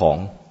กับเจ้าของ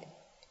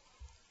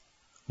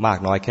มาก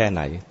น้อยแค่ไห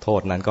นโท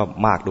ษนั้นก็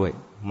มากด้วย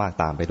มาก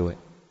ตามไปด้วย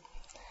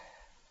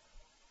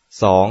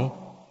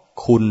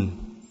 2.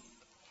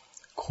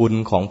 คุณ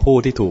ของผู้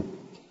ที่ถูก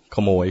ข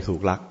โมยถู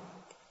กลัก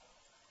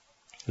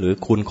หรือ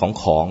คุณข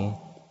อง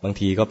บาง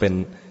ทีก็เป็น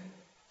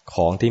ข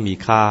องที่มี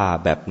ค่า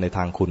แบบในท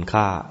างคุณ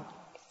ค่า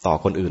ต่อ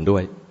คนอื่นด้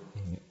วย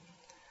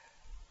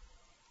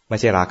ไม่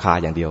ใช่ราคา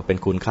อย่างเดียวเป็น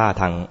คุณค่า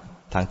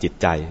ทางจิต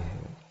ใจ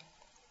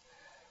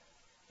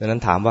ดังนั้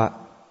นถามว่า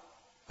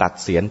ตัด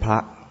เศียรพร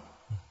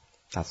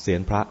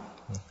ะ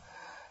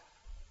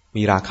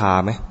มีราคา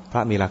ไหมพร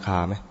ะมีราคา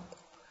ไหม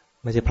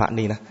ไม่ใช่พระ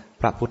นี่นะ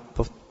พระ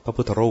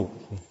พุทธรูป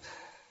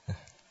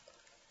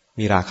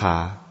มีราคา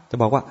จะ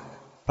บอกว่า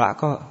พระ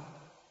ก็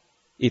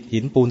อิฐหิ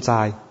นปูนทร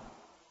าย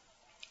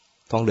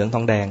ทองเหลืองท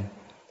องแดง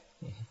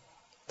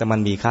แต่มัน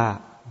มีค่า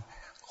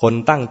คน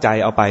ตั้งใจ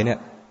เอาไปเนี่ย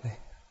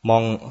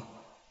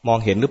มอง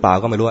เห็นหรือเปล่า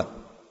ก็ไม่รู้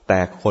แต่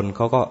คนเข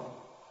าก็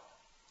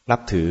นั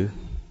บถือ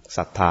ศ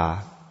รัทธา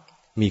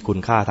มีคุณ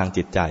ค่าทาง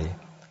จิตใจ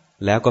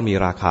แล้วก็มี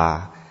ราคา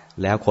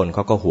แล้วคนเข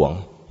าก็หวง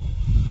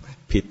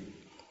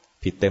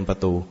ผิดเต็มประ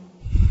ตู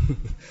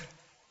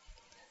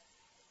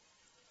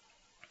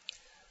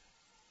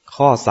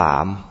ข้อ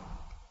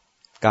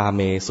3กาเม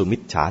สุมิ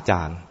จฉาจ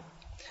าร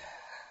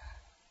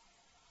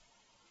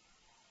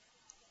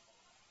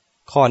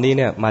ข้อนี้เ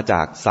นี่ยมาจ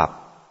ากศัพท์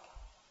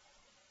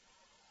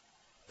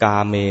กา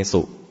เม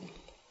สุ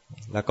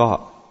แล้วก็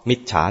มิจ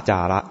ฉาจา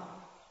ระ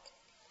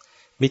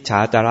มิจฉา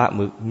จาระ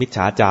มิจฉ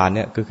าจารเ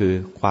นี่ยก็คือ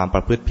ความปร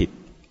ะพฤติผิด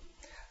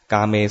ก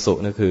าเมสุ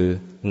นั่นคือ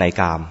ใน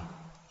กาม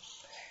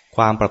ค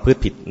วามประพฤติ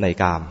ผิดใน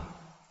กาม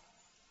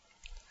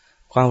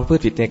ความประพฤ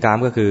ติผิดในกาม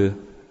ก็คือ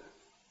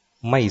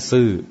ไม่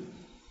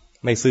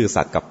ซื่อ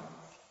สัตย์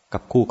กั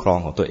บคู่ครอง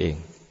ของตัวเอง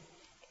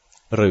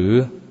หรือ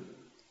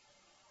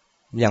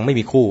ยังไม่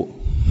มีคู่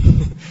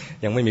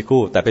ยังไม่มี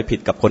คู่แต่ไปผิด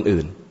กับคน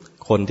อื่น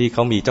คนที่เข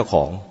ามีเจ้าข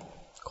อง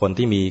คน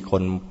ที่มีค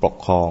นปก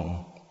ครอง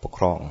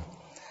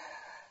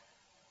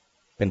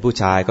เป็นผู้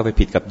ชายก็ไป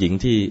ผิดกับหญิง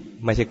ที่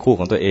ไม่ใช่คู่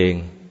ของตัวเอง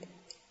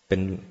เป็น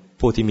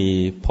ผู้ที่มี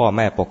พ่อแ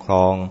ม่ปกคร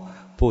อง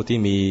ผู้ที่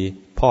มี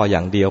พ่ออย่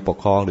างเดียวปก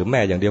ครองหรือแ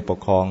ม่อย่างเดียวปก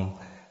ครอง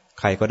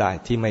ใครก็ได้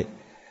ที่ไม่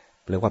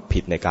เรียกว่าผิ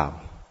ดในกาม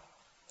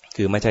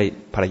คือไม่ใช่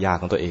ภรรยา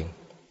ของตัวเอง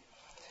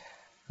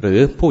หรือ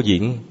ผู้หญิ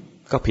ง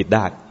ก็ผิดไ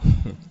ด้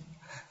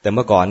แต่เ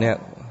มื่อก่อนเนี่ย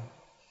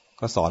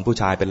ก็สอนผู้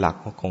ชายเป็นหลัก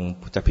คง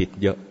จะผิด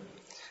เยอะ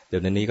เดี๋ย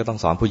วนี้ก็ต้อง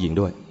สอนผู้หญิง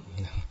ด้วย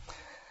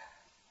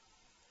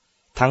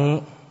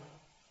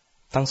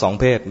ทั้งสอง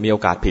เพศมีโอ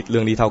กาสผิดเรื่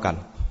องนี้เท่ากัน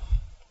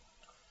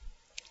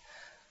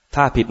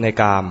ถ้าผิดใน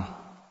กา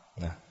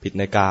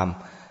ม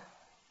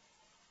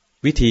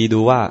วิธีดู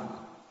ว่า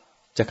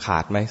จะขา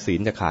ดไหมศีล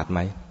จะขาดไหม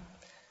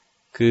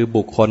คือ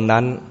บุคคล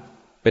นั้น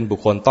เป็นบุค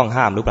คลต้อง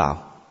ห้ามหรือเปล่า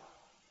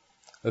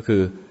ก็คื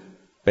อ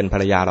เป็นภร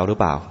รยาเราหรือ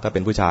เปล่าถ้าเป็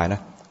นผู้ชายน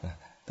ะ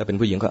ถ้าเป็น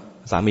ผู้หญิงก็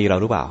สามีเรา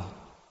หรือเปล่า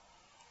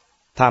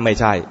ถ้าไม่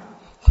ใช่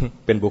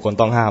เป็นบุคคล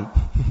ต้องห้าม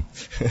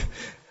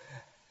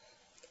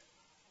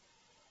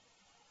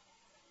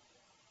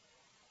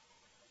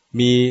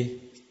มี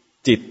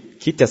จิต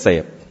คิดจะเส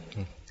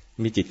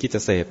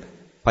พ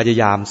พยา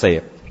ยามเส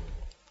พ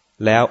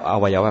แล้วอ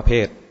วัยวะเพ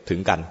ศถึง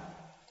กัน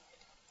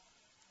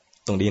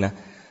ตรงนี้นะ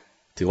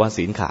ถือว่า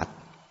ศีลขาด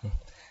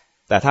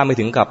แต่ถ้าไม่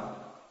ถึงกับ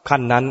ขั้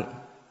นนั้น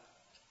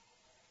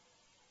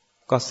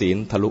ก็ศีล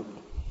ทะลุ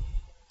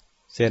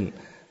เช่น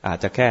อาจ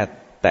จะแค่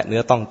แตะเนื้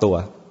อต้องตัว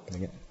อย่า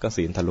งเงี้ยก็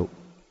ศีลทะลุ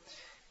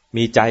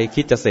มีใจ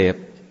คิดจะเสพ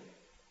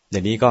อย่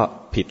างนี้ก็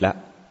ผิดแล้ว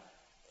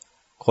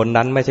คน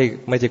นั้นไม่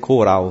ใช่คู่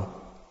เรา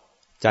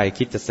ใจ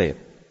คิดจะเสพ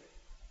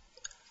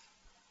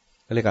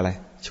เรียกอะไร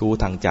ชู้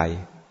ทางใจ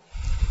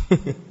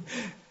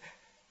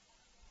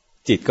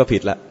จิตก็ผิ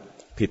ดละ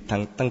ผิด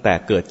ตั้งแต่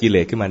เกิดกิเล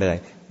สขึ้นมาได้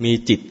มี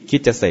จิตคิ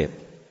ดจะเสพ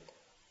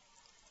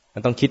มั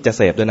นต้องคิดจะเ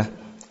สพด้วยนะ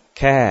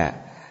แ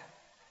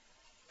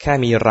ค่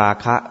มีรา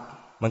คะ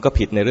มันก็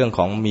ผิดในเรื่องข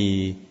อง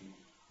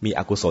มีอ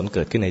กุศลเ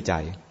กิดขึ้นในใจ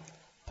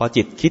พอ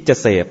จิตคิดจะ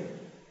เสพ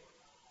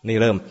นี่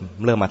เ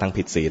ริ่มมาทาง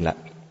ผิดศีลละ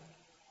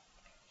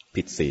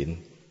ผิดศีล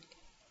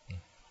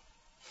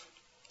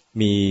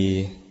มี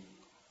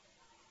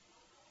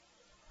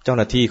เจ้าห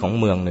น้าที่ของ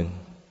เมืองหนึ่ง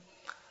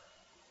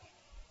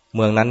เ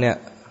มืองนั้นเนี่ย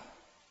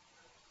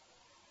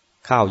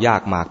ข้าวยา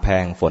กหมากแพ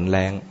งฝนแ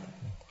ล้ง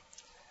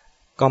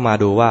ก็มา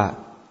ดูว่า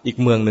อีก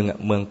เมืองหนึ่ง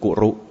เมืองกุ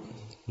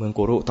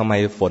รุทำไม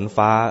ฝน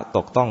ฟ้าต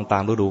กต้องตา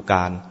มฤดูก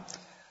าล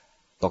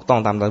ตกต้อง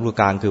ตามฤดู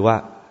กาลคือว่า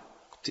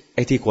ไ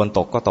อ้ที่ควรต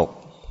กก็ตก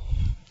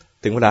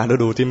ถึงเวลาฤ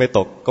ดูที่ไม่ต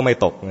กก็ไม่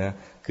ตกนะ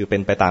คือเป็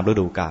นไปตามฤ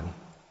ดูกาล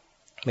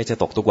ไม่ใช่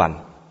ตกทุกวัน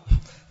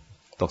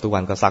ตกทุกวั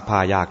นก็ซักผ้า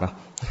ยากเนาะ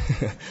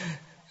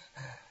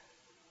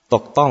ต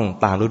กต้อง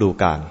ตามฤดู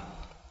กาล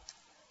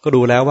ก็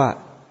ดูแล้วว่า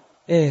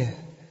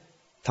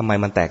ทำไม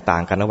มันแตกต่า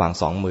งกันระหว่าง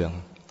สองเมือง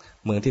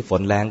ที่ฝ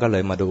นแล้งก็เล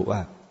ยมาดูว่า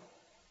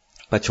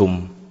ประ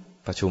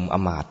ชุมอ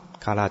ำมาตย์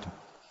ข้า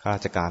รา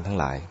ชการทั้ง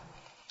หลาย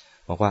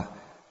บอกว่า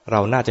เร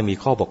าน่าจะมี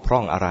ข้อบกพร่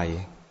องอะไร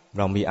เ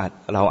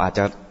ราอาจจ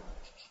ะ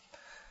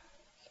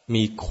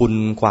มีคุณ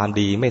ความ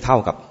ดีไม่เท่า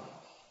กับ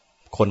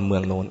คนเมื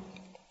องโน้น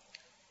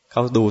เข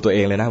าดูตัวเอ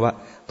งเลยนะว่า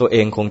ตัวเอ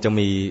งคงจะ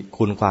มี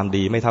คุณความ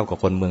ดีไม่เท่ากับ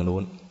คนเมืองโน้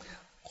น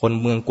คน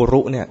เมืองกุ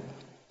รุเนี่ย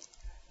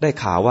ได้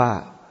ข่าวว่า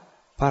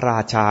พระรา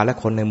ชาและ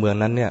คนในเมือง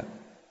นั้นเนี่ย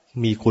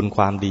มีคุณค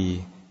วามดี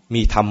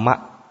มีธรรมะ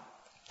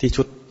ที่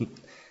ชุด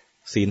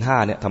ศีลห้า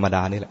เนี่ยธรรมด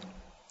านี่แหละ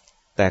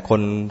แต่ค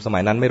นสมั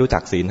ยนั้นไม่รู้จั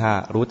กศีลห้า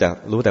รู้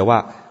แต่ว่า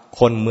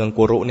คนเมือง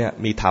กุรุเนี่ย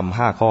มีธรรม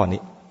5 ข้อ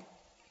นี้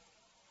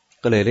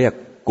ก็เลยเรียก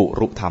กุ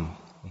รุธรรม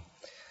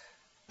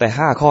แต่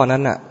5 ข้อนั้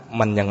นน่ะ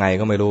มันยังไง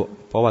ก็ไม่รู้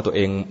เพราะว่าตัวเ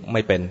องไ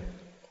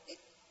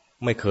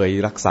ม่เคย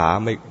รักษา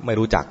ไม่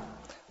รู้จัก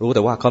รู้แ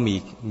ต่ว่าเขา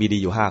มีดี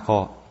อยู่5 ข้อ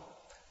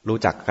รู้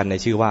จักกันใน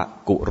ชื่อว่า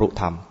กุรุ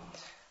ธรรม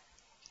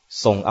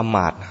ส่งอำม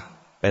าตย์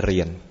ไปเรี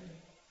ยน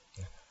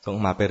ส่งอ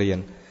ำมาตย์ไปเรียน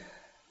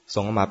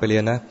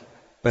นะ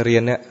ไปเรีย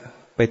นเนี่ย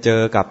ไปเจ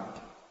อกับ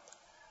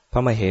พร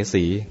ะมเห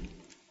สี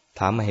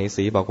ถามมเห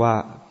สีบอกว่า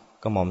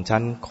กระหม่อมชั้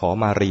นขอ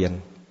มาเรียน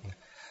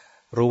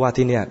รู้ว่า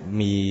ที่เนี่ย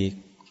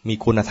มี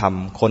คุณธรรม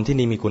คนที่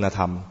นี่มีคุณธ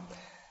รรม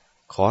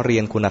ขอเรี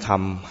ยนคุณธรร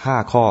ม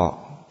5 ข้อ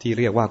ที่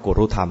เรียกว่ากุ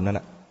รุธรรมนั่น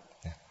น่ะ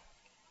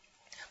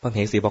พระมเห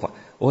สีบอกว่า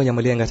โอ้ยังม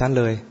าเรียนกับฉัน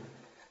เลย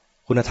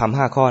คุณธรรม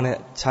5 ข้อเนี่ย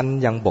ฉัน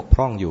ยังบกพ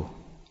ร่องอยู่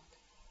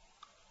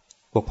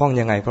บกพร่อง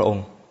ยังไงพระอง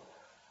ค์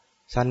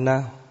ฉันนะ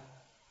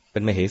เป็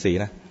นมเหสี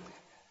นะ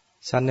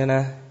ฉันเนี่ยน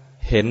ะ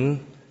เห็น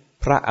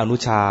พระอนุ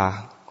ชา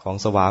ของ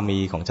สวามี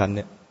ของฉันเ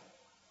นี่ย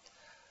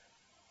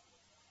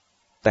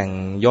แต่ง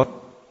ยศ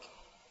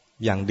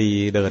อย่างดี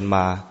เดินม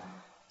า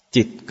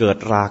จิตเกิด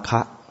ราคะ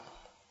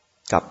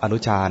กับอนุ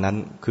ชานั้น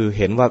คือเ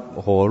ห็นว่าโ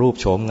อ้โหรูป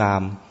โฉมงา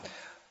ม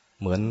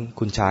เหมือน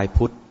คุณชาย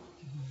พุทธ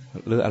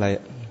หรืออะไร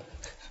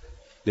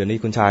เดี๋ยวนี้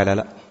คุณชายอะไร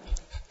ละ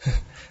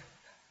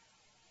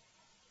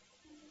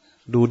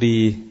ดูดี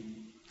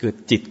เกิด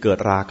จิตเกิด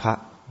ราคะ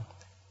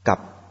กับ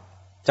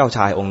เจ้าช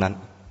ายองค์นั้น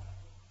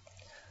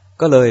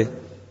ก็เลย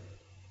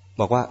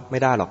บอกว่าไม่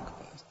ได้หรอก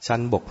ฉัน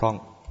บกพร่อง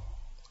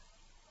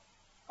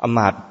อำม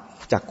าตย์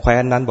จากแคว้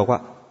นนั้นบอกว่า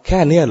แค่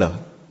นี้เหรอ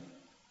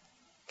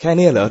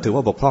ถือว่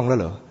าบกพร่องแล้ว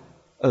เหรอ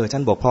ฉั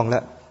นบกพร่องแล้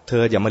วเธ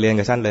ออย่ามาเรียน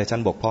กับฉันเลยฉัน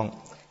บกพร่อง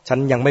ฉัน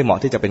ยังไม่เหมาะ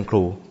ที่จะเป็นค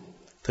รู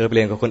เธอไปเ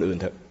รียนกับคนอื่น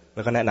เถอะแ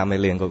ล้วก็แนะนำไป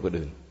เรียนกับคน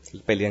อื่น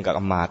ไปเรียนกับอ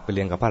ำมาตย์ไปเ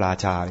รียนกับพระรา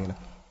ชาอย่างนี้น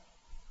ะ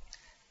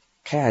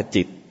แค่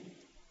จิต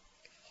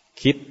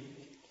คิด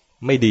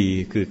ไม่ดี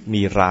คือ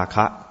มีราค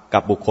ะกั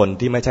บบุคคล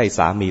ที่ไม่ใช่ส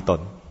ามีต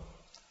น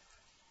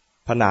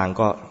พระนาง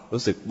ก็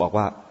รู้สึกบอก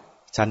ว่า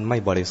ฉันไม่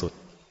บริสุทธิ์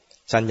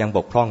ฉันยังบ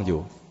กพร่องอยู่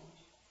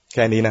แ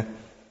ค่นี้นะ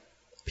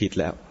ผิด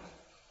แล้ว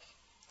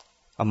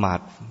อำมาต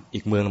ย์อี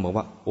กเมืองบอก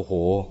ว่าโอ้โห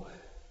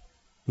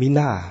มิ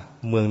น่า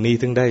เมืองนี้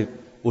ถึงได้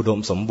อุดม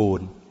สมบูร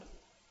ณ์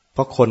เพ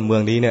ราะคนเมือ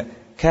งนี้เนี่ย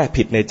แค่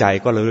ผิดในใจ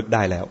ก็ระลึกไ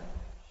ด้แล้ว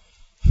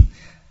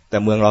แต่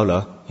เมืองเราเหร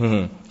อ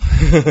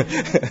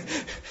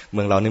เ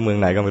มืองเรานี่เมือง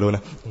ไหนก็ไม่รู้น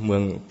ะเมือ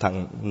งทาง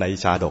ใน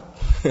ชาดก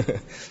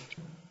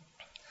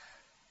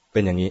เป็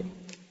นอย่างนี้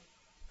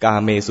กา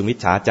เมสุมิจ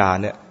ฉาจาร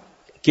เนี่ย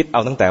คิดเอ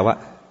าตั้งแต่ว่า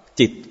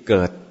จิตเ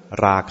กิด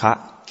ราคะ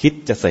คิด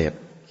จะเ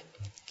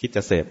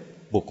สพ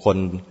บุคคล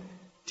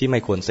ที่ไม่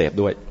ควรเสพ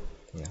ด้วย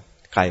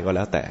ใครก็แ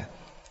ล้วแต่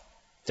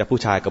จะผู้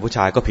ชายกับผู้ช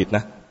ายก็ผิดน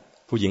ะ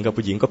ผู้หญิงกับ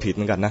ผู้หญิงก็ผิดเห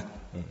มือนกันนะ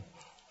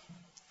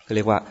ก็เ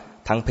รียกว่า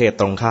ทั้งเพศ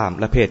ตรงข้าม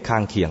และเพศข้า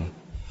งเคียง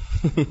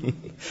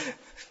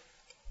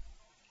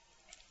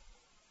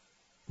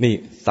นี่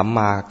สัมม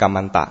ากัม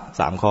มันตะ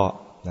3 ข้อ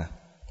นะ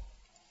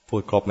พู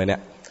ดครบไหมเนี่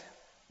ย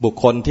บุค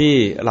คลที่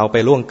เราไป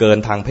ล่วงเกิน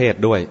ทางเพศ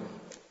ด้วย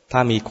ถ้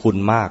ามีคุณ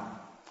มาก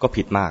ก็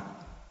ผิดมาก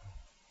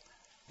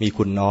มี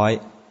คุณน้อย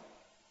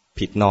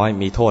ผิดน้อย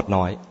มีโทษ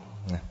น้อย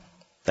นะ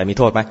แต่มี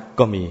โทษไหม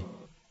ก็มี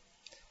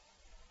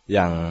อ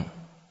ย่าง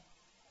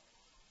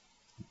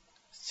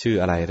ชื่อ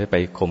อะไรได้ไป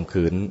ข่ม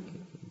ขืน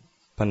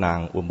พระนาง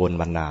อุบล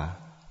วรรณา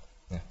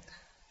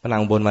พระนาง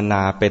อุบลวรรณ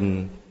าเป็น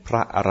พร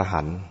ะอร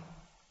หันต์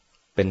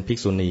เป็นภิก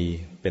ษุณี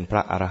เป็นพร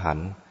ะอรหัน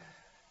ต์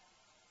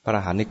พระอร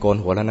หันต์นี่โกน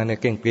หัวแล้วนั้นเนี่ย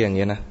เกลี้ยงอย่างเ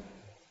งี้ยนะ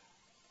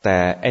แต่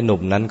ไอ้หนุ่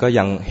มนั้นก็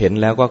ยังเห็น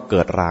แล้วก็เ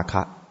กิดราค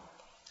ะ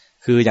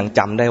คือยังจ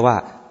ำได้ว่า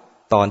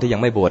ตอนที่ยั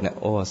งไม่บวชเนี่ย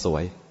โอ้สว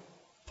ย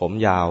ผม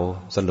ยาว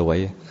สลวย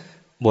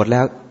บวชแ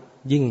ล้ว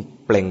ยิ่ง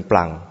เปล่งป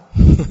ลั่ง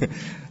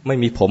ไม่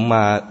มีผมม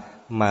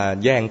า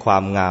แย่งควา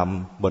มงาม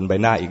บนใบ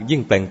หน้าอีกยิ่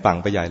งเปล่งปลั่ง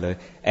ไปใหญ่เลย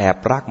แอบ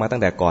รักมาตั้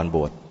งแต่ก่อนบ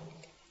วช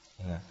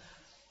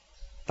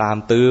ตาม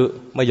ตื้อ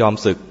ไม่ยอม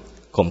สึก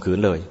ข่มขืน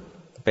เลย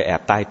ไปแอ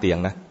บใต้เตียง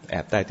นะแอ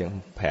บใต้เตียง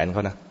แผนเข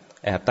านะ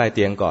แอบใต้เ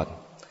ตียงก่อน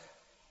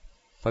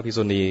พระภิก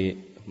ษุณี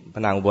พร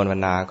ะนางอุบลวร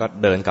รณาก็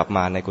เดินกลับม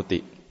าในกุฏิ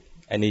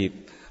ไอ้นี่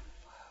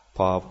พ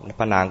อ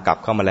พระนางกลับ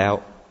เข้ามาแล้ว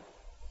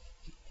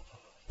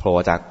โผล่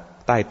จาก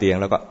ใต้เตียง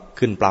แล้วก็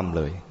ขึ้นปล้ำเ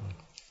ลย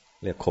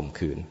เรียกข่ม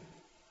ขื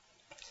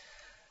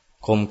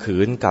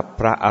นกับ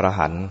พระอร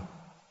หันต์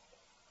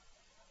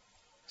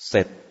เส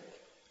ร็จ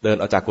เดิน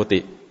ออกจากกุฏิ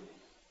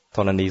ธ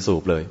รณีสู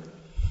บเลย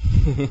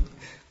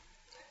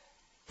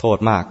โทษ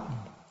มาก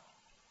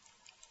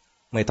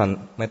ไม่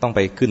ต้องไป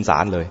ขึ้นศา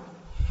ลเลย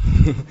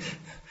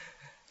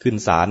ขึ้น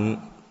ศาล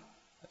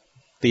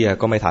เตี้ย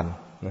ก็ไม่ทัน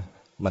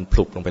มันพ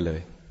ลุบลงไปเล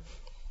ย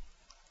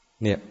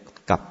เนี่ย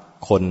กับ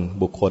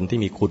บุคคลที่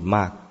มีคุณม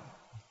าก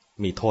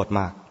มีโทษ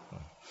มาก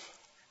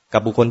กั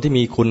บบุคคลที่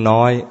มีคุณ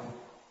น้อย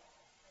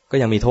ก็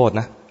ยังมีโทษ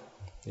นะ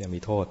ยังมี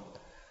โทษ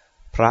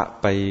พระ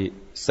ไป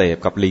เสพ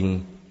กับลิง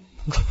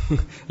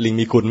ลิง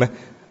มีคุณไหม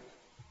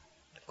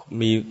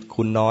มี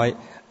คุณน้อย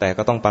แต่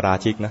ก็ต้องปารา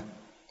ชิกนะ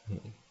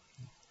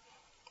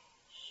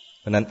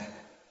เพราะนั้น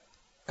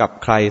กับ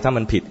ใครถ้า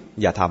มันผิด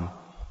อย่าท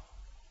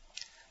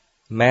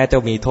ำแม้จะ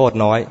มีโทษ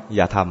น้อยอ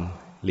ย่าท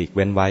ำหลีกเ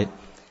ว้นไว้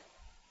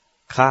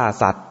ฆ่า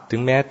สัตว์ถึ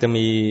งแม้จะ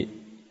มี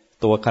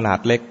ตัวขนาด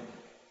เล็ก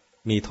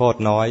มีโทษ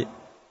น้อย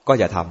ก็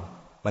อย่าท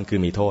ำมันคือ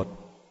มีโทษ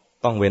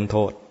ต้องเว้นโท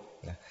ษ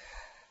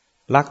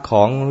ลักข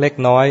องเล็ก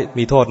น้อย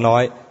มีโทษน้อ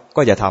ย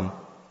ก็อย่าท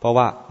ำเพราะ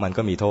ว่ามัน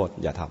ก็มีโทษ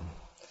อย่าท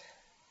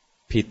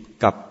ำผิด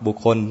กับบุค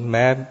คลแ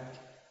ม้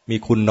มี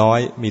คุณน้อย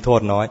มีโท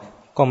ษน้อย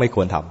ก็ไม่ค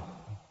วรท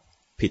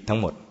ำผิดทั้ง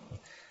หมด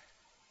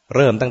เ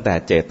ริ่มตั้งแต่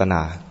เจตน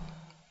า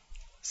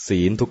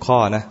ศีลทุกข้อ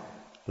นะ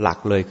หลัก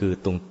เลยคือ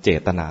ตรงเจ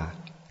ตนา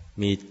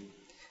มี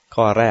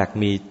ข้อแรก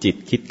มีจิต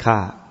คิดฆ่า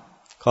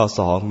ข้อ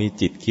สองมี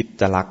จิตคิด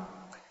จะลัก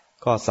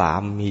ข้อสา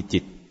มมีจิ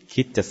ต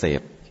คิดจะเส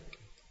พ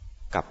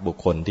กับบุค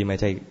คลที่ไม่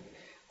ใช่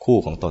คู่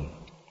ของตน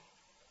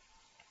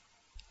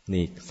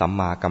นี่สัม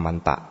มากัมมัน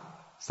ตะ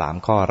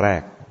3ข้อแร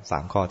ก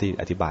3ข้อที่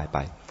อธิบายไป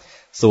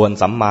ส่วน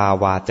สัมมา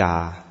วาจา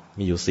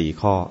มีอยู่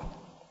4ข้อ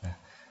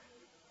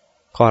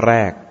ข้อแร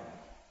ก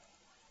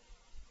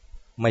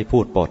ไม่พู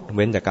ดปดเ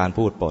ว้นจากการ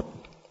พูดปด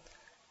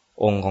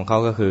องค์ของเขา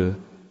ก็คือ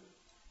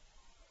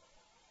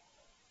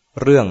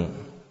เรื่อ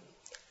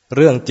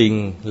งจริง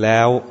แล้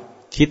ว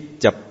คิด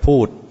จะพู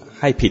ด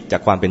ให้ผิดจา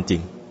กความเป็นจริ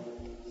ง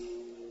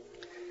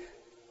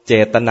เจ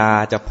ตนา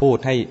จะพูด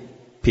ให้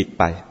ผิด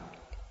ไป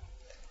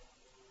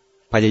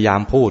พยายา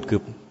มพูดคื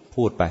อ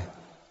พูดไป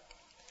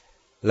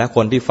และค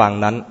นที่ฟัง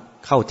นั้น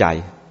เข้าใจ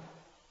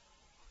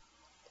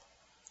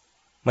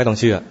ไม่ต้อง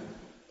เชื่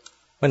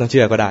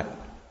อก็ได้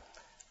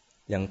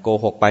อย่างโก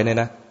หกไปเนี่ย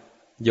นะ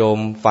โยม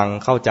ฟัง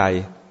เข้าใจ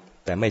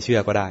แต่ไม่เชื่อ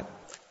ก็ได้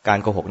การ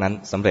โกหกนั้น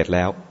สำเร็จแ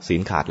ล้วศี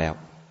ลขาดแล้ว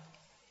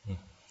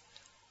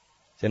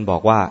เช่นบอ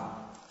กว่า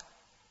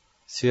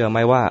เชื่อไหม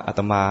ว่าอาต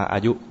มาอา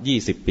ยุ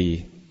20 ปี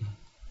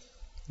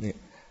นี่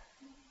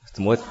ส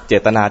มมติเจ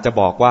ตนาจะ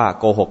บอกว่า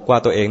โกหกว่า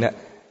ตัวเองเนี่ย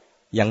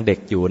ยังเด็ก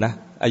อยู่นะ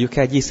อายุแ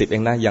ค่20เอ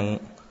งนะยัง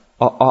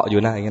อ้อๆอ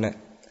ยู่นะอย่างเงี้ยนะ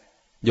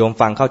โยม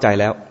ฟังเข้าใจ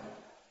แล้ว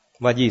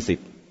ว่า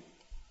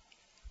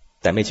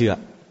20แต่ไม่เชื่อ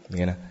อย่าง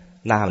เงี้ยนะ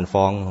หน้ามัน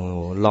ฟ้อง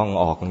ล่อง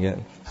ออกอย่างเงี้ย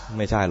ไ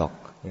ม่ใช่หรอก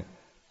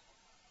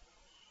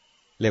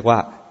เรียกว่า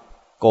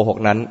โกหก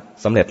นั้น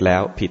สำเร็จแล้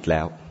วผิดแ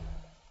ล้ว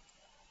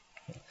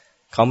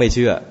เขาไม่เ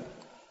ชื่อ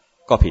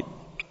ก็ผิด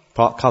เพ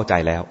ราะเข้าใจ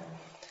แล้ว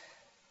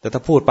แต่ถ้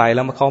าพูดไปแ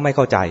ล้วเขาไม่เ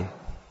ข้าใจ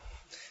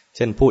เ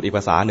ช่นพูดอีกภ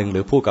าษาหนึ่งหรื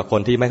อพูดกับค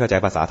นที่ไม่เข้าใจ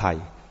ภาษาไทย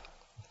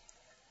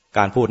ก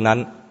ารพูดนั้น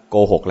โก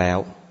หกแล้ว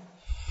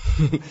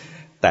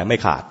แต่ไม่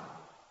ขาด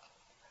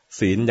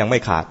ศีลยังไม่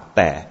ขาดแ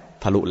ต่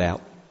ทะลุแล้ว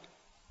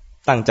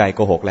ตั้งใจโก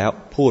หกแล้ว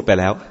พูดไป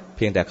แล้วเ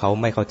พียงแต่เขา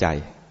ไม่เข้าใจ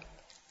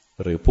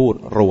หรือพูด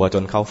รัวจ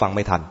นเขาฟังไ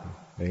ม่ทัน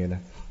อย่างนี้น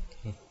ะ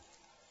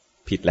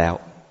ผิดแล้ว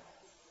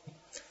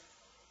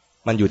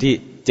มันอยู่ที่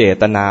เจ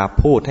ตนา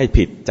พูดให้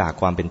ผิดจาก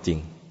ความเป็นจริง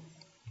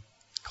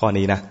ข้อ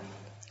นี้นะ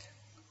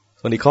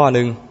ส่วนอีกข้อห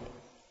นึ่ง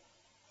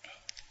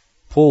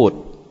พูด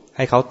ใ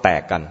ห้เขาแต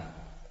กกัน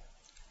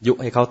ยุ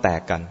ให้เขาแต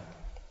กกัน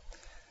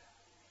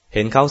เ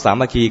ห็นเขาสา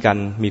มัคคีกัน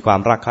มีความ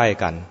รักใคร่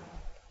กัน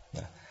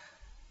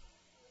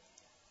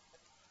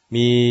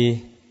มี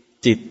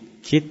จิต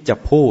คิดจะ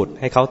พูด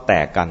ให้เขาแต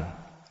กกัน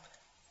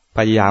พ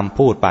ยายาม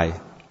พูดไป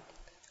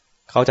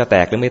เขาจะแต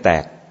กหรือไม่แต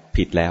ก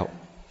ผิดแล้ว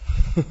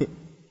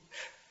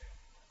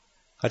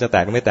เขาจะแต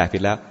กหรือไม่แตกผิ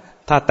ดแล้ว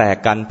ถ้าแตก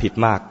กันผิด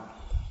มาก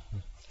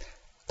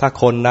ถ้า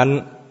คนนั้น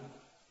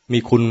มี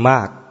คุณม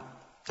าก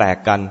แตก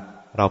กัน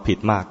เราผิด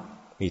มาก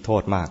มีโท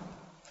ษมาก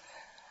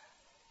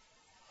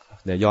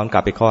เดี๋ยวย้อนกลั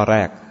บไปข้อแร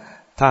ก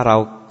ถ้าเรา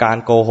การ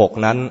โกหก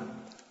นั้น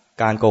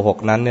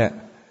เนี่ย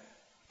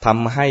ท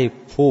ำให้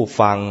ผู้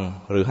ฟัง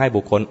หรือให้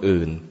บุคคล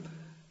อื่น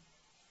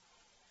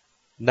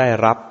ได้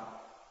รับ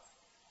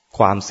ค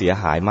วามเสีย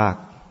หายมาก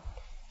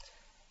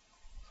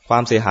ค ค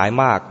วามเสียหาย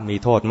มากมี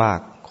โทษมาก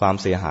ความ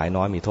เสียหาย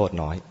น้อยมีโทษ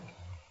น้อย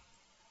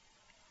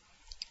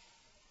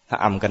ถ้า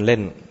อำกันเล่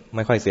นไ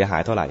ม่ค่อยเสียหา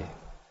ยเท่าไหร่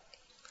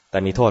แต่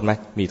มีโทษไหม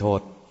มีโทษ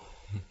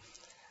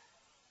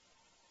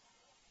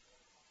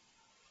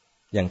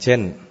อย่างเช่น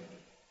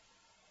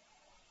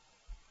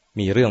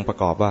มีเรื่องประ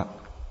กอบว่า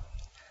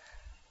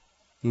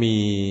มี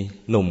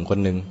หนุ่มคน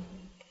หนึ่ง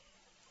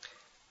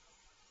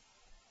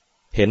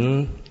เห็น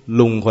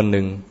ลุงคนห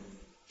นึ่ง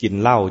กิน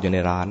เหล้าอยู่ใน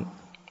ร้าน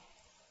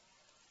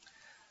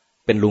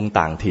เป็นลุง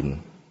ต่างถิ่น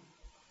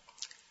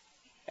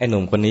ไอ้ห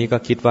นุ่มคนนี้ก็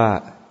คิดว่า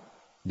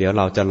เดี๋ยวเ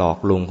ราจะหลอก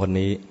ลุงคน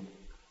นี้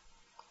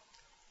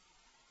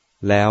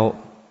แล้ว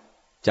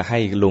จะให้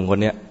ลุงคน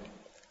นี้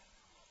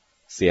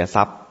เสียท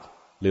รัพย์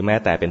หรือแม้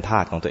แต่เป็นทา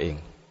สของตัวเอง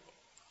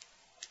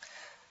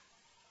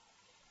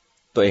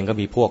ก็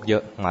มีพวกเยอ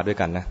ะมาด้วย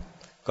กันนะ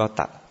ก็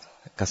ตัด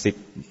กระซิบ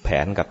แผ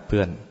นกับเ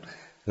พื่อน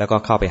แล้วก็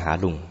เข้าไปหา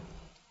ลุง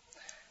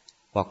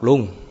บอกลุ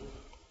ง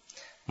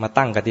มา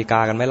ตั้งกติกา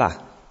กันไหมล่ะ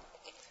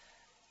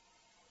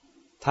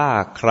ถ้า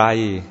ใคร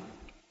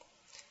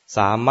ส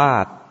ามา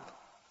รถ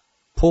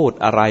พูด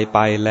อะไรไป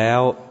แล้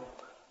ว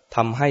ท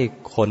ำให้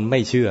คนไม่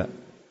เชื่อ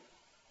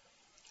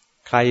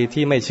ใคร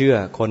ที่ไม่เชื่อ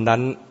คนนั้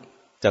น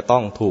จะต้อ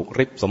งถูก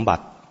ริบสมบั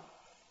ติ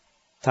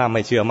ถ้าไ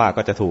ม่เชื่อมาก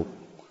ก็จะถูก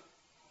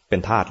เป็น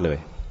ทาสเลย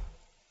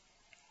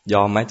ย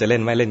อมไหมจะเล่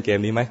นไหมเล่นเกม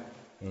นี้ไหม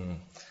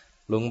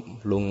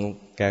ลุง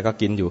แกก็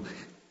กินอยู่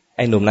ไ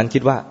อ้หนุ่มนั้นคิ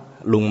ดว่า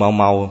ลุง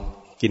เมา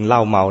กินเหล้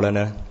าเมาแล้ว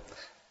นะ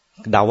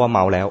เดาว่าเม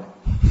าแล้ว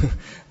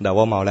เดา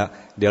ว่าเมาแล้ว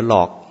เดี๋ยวหล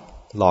อ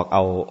กเ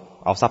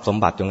อาทรัพย์สม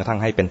บัติจนกระทั่ง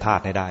ให้เป็นทาส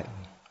ให้ได้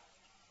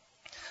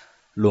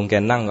ลุงแก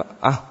นั่งก็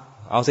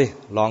เอาสิ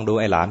ลองดู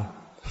ไอ้หลาน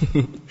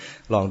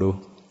ลองดู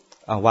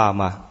เอาว่า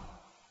มา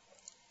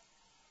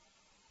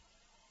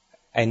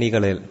ไอ้นี่ก็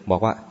เลยบอ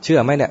กว่าเชื่อ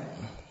ไหมเนี่ย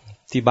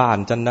ที่บ้าน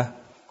ฉันนะ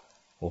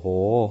โอ้โห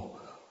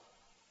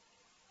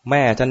แ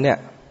ม่ฉันเนี่ย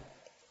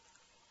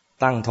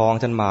ตั้งท้อง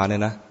ฉันมาเนี่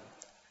ยนะ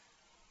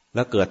แ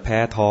ล้วเกิดแพ้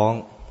ท้อง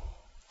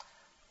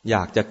อย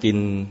ากจะกิน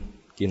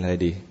อะไร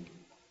ดี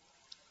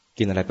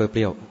กินอะไรเป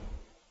รี้ยว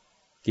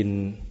ๆกิน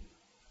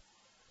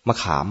มะ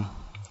ขาม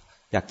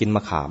อยากกินม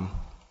ะขาม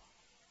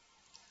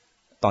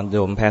ตอนโย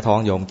มแพ้ท้อง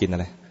โยมกินอะ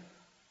ไร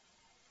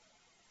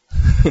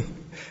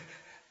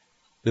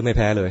หรือไม่แ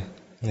พ้เลย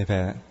ไม่แพ้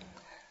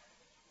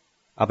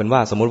เอาเป็นว่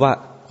าสมมุติว่า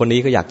คนนี้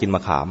ก็อยากกินม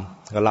ะขาม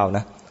ก็เล่าน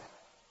ะ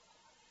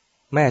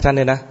แม่ฉันเ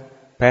นี่ยนะ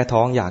แพ้ท้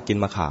องอยากกิน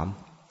มะขาม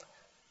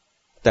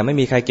แต่ไม่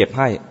มีใครเก็บใ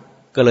ห้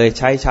ก็เลย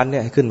ใช้ฉันเนี่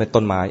ยให้ขึ้นไป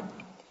ต้นไม้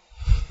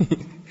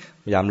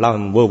พยายามเล่า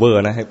มันเว่อร์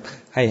ๆนะ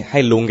ให้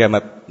ลุงแกมา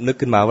นึก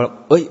ขึ้นมาว่า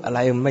เอ้ยอะไร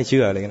ไม่เ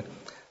ชื่ออะไรเงี้ย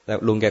แต่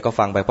ลุงแกก็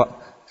ฟังไปเพราะ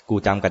กู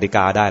จำกติก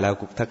าได้แล้ว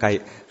ถ้า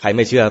ใครไ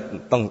ม่เชื่อ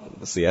ต้อง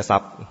เสียทรั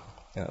พย์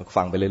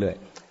ฟังไปเรื่อย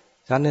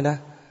ๆฉันเนี่ยนะ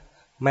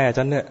แม่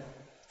ฉันเนี่ย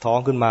ท้อง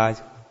ขึ้นมา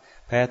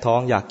แพ้ท้อง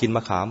อยากกินม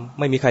ะขาม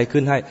ไม่มีใคร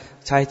ขึ้นให้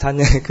ใช้ฉันเ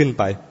นี่ยขึ้น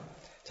ไป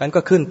ฉันก็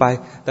ขึ้นไป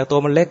แต่ตัว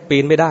มันเล็กปี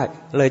นไม่ได้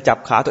เลยจับ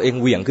ขาตัวเอง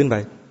เหวี่ยงขึ้นไป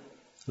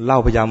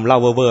พยายามเล่า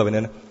เว่อร์ๆไปเ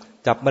นี่ยนะ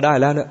จับมาได้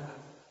แล้วเนี่ย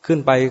ขึ้น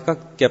ไปก็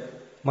เก็บ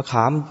มะข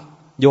าม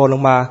โยนล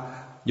ง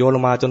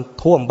มาจน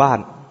ท่วมบ้าน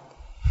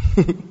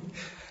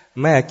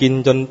แม่กิน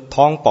จน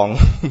ท้องป่อง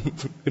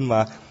ขึ้นมา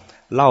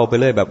เล่าไป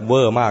เลยแบบเว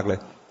อร์มากเลย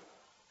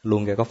ลุ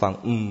งแกก็ฟัง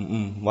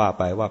ว่า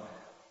ไปว่า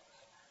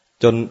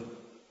จน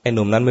ไอ้ห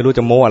นุ่มนั้นไม่รู้จ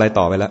ะโม้อะไร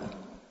ต่อไปแล้ว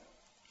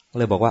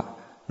เลยบอกว่า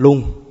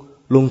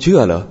ลุงเชื่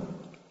อเหรอ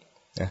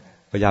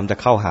พยายามจะ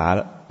เข้าหา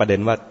ประเด็น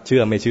ว่าเชื่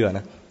อไม่เชื่อน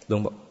ะลุง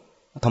บอก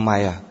ทำไม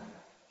อ่ะ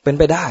เป็น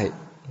ไปได้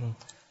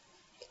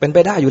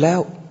อยู่แล้ว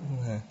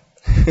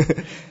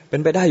เป็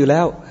นไปได้อยู่แล้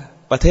ว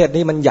ประเทศ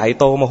นี้มันใหญ่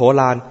โตมโห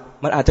ฬาร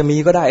มันอาจจะมี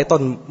ก็ได้ไอ้ต้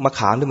นมะข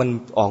ามที่มัน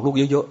ออกลูก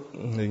เยอะ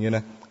ๆอย่างเงี้ยน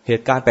ะเห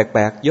ตุการณ์แป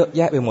ลกๆเยอะแ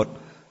ยะไปหมด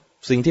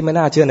สิ่งที่ไม่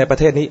น่าเชื่อในประ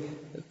เทศนี้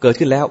เกิด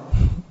ขึ้นแล้ว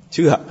เ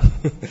ชื่อ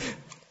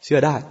เชื่อ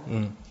ได้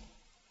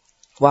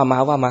ว่ามา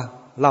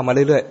เล่ามา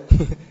เรื่อย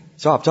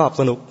ๆ ชอบ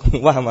สนุก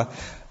ว่ามา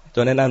จ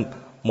นนั้น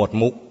หมด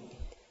มุ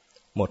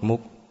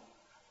ก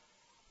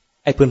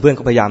ไอ้เพื่อนๆ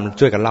ก็พยายาม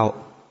ช่วยกันเล่า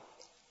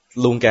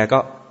ลุงแกก็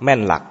แม่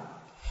นหลัก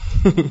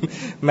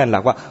แม่นหลั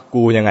กว่า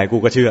กูยังไงกู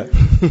ก็เชื่อ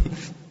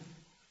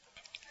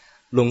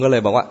ลุงก็เล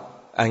ยบอกว่า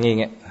อันนี้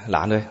เงี้ยหล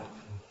านเลย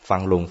ฟั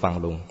งลุง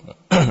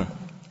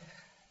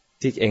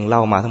ที่เองเล่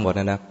ามาทั้งหมด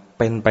นะ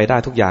เป็นไปได้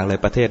ทุกอย่างเลย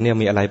ประเทศนี้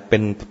มีอะไรเป็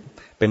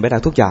นไปได้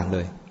ทุกอย่างเล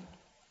ย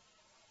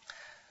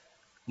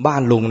บ้า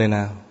นลุงเนี่ยน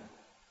ะ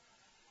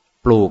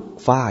ปลูก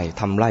ฝ้าย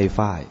ทำไร่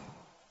ฝ้าย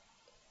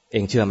เอ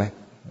งเชื่อไหม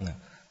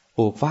ป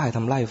ลูกฝ้ายท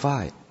ำไร่ฝ้า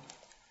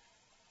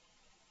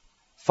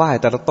ย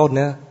แต่ละต้นเ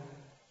นี่ย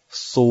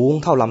สูง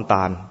เท่าลำต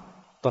าล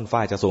ต้นฝ้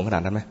ายจะสูงขนา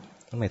ดนั้นไหม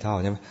ไม่เท่า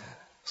ใช่ไหม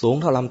สูง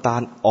เท่าลำตา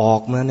ลออ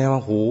กมาเนี่ย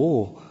โห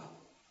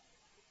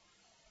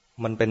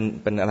มันเ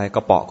ป็นอะไรกร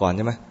ะเปาะก่อนใ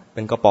ช่ไหมเ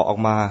ป็นกระเปาะออก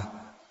มา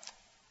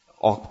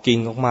ออกกิ่ง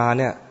ออกมา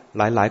เนี่ยห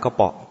ลายกระเ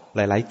ปาะห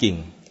ลายกิ่ง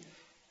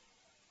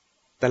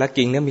แต่ละ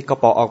กิ่งเนี่ยมีกระ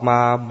เปาะออกมา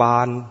บา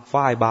น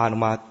ฝ้ายบานออ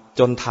กมา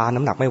จนทาน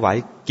น้ำหนักไม่ไหว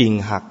กิ่ง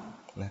หัก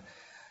นะ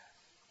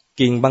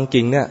กิ่งบาง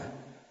กิ่งเนี่ย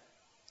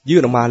ยื่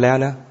นออกมาแล้ว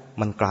นะ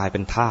มันกลายเ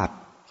ป็นทาส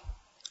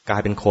กลา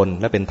ยเป็นคน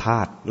และเป็นทา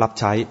สรับ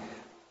ใช้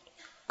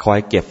คอย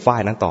เก็บฝ้า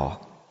ยนั้นต่อ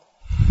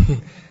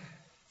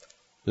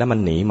แล้วมัน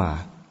หนีมา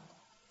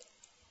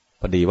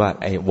พอดีว่า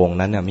ไอ้วง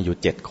นั้นเนี่ยมีอยู่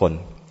7 คน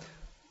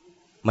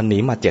มันหนี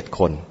มา7 ค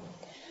น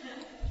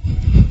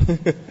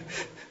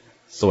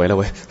สวยแล้ว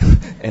เว้ย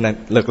ไอ้นั่น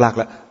เลิกลาก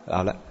แล้วเอ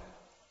าละ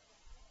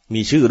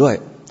มีชื่อด้วย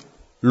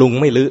ลุง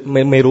ไม่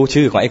รู้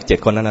ชื่อของไอ้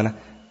7 คนนั้นนะ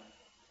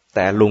แ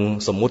ต่ลุง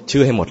สมมุติ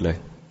ชื่อให้หมดเลย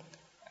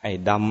ไอ้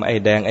ดำไอ้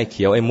แดงไอ้เ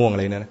ขียวไอ้ม่วงอะ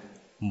ไรนะ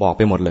บอกไ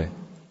ปหมดเลย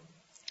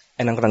ไ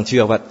อ้นั้นกำลังเชื่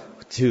อว่า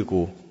ชื่อ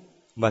กู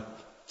ว่า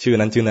ชื่อ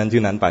นั้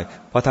นไป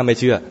เพราะถ้าไม่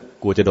เชื่อ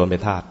กูจะโดนเป็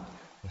นทาส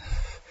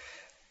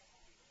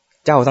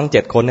เจ้าทั้ง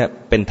7 คนเนี่ย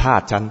เป็นทา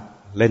สฉัน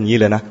เล่นงี้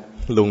เลยนะ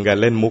ลุงแก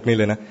เล่นมุกนี่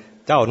เลยนะ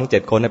เจ้าทั้ง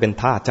7 คนเนี่ยเป็น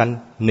ทาสฉัน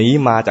หนี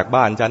มาจาก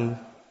บ้านฉัน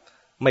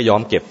ไม่ยอ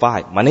มเก็บฝ้าย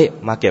มานี่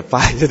มาเก็บฝ้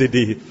ายซะ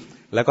ดี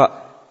ๆแล้วก็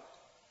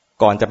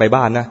ก่อนจะไป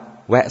บ้านนะ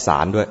แวะศา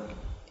ลด้วย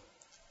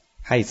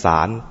ให้ศา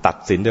ลตัด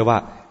สินด้วยว่า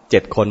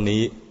7 คน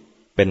นี้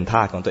เป็นท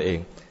าสของตัวเอง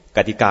ก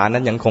ติกานั้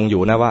นยังคงอ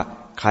ยู่นะว่า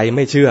ใครไ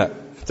ม่เชื่อ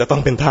จะต้อ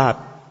งเป็นทาส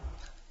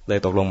เลย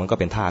ตกลงมันก็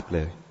เป็นทาสเล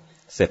ย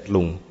เสร็จ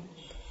ลุง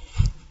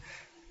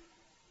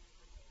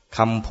ค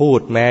ำพูด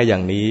แม้อย่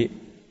างนี้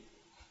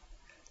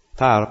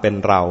ถ้าเป็น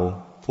เรา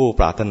ผู้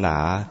ปรารถนา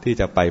ที่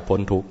จะไปพ้น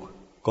ทุกข์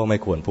ก็ไม่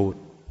ควรพูด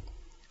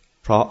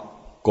เพราะ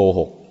โกห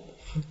ก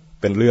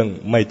เป็นเรื่อง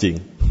ไม่จริง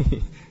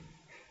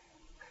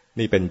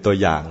นี่เป็นตัว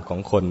อย่างของ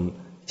คน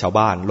ชาว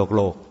บ้านโ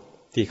ลก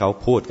ที่เขา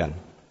พูดกัน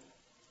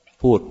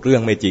พูดเรื่อ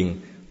งไม่จริง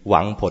ห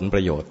วังผลป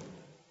ระโยชน์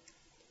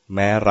แ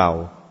ม้เรา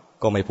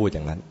ก็ไม่พูดอ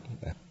ย่างนั้น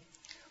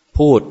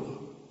พูด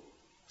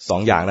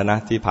2 อย่างแล้วนะ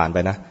ที่ผ่านไป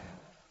นะ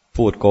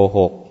พูดโกห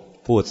ก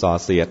พูดส่อ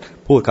เสียด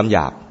พูดคำหย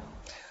าบ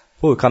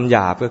พูดคำหย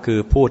าบก็คือ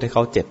พูดให้เข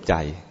าเจ็บใจ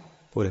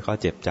พูดให้เขา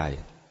เจ็บใจ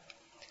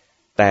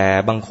แต่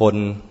บางคน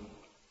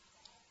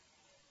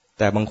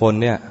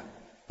เนี่ย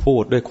พู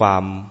ดด้วยควา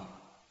ม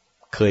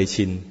เคย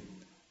ชิน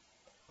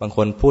บางค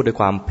นพูดด้วย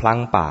ความพลั้ง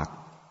ปาก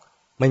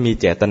ไม่มี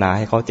เจตนาใ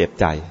ห้เขาเจ็บ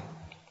ใจ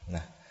น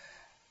ะ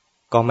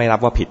ก็ไม่รับ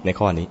ว่าผิดใน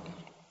ข้อนี้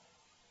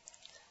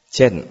เ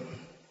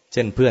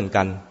ช่นเพื่อน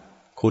กัน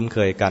คุ้นเค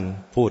ยกัน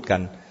พูดกั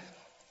น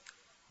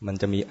มัน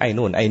จะมีไอ้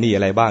นู่นไอ้นี่อ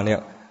ะไรบ้างเนี่ย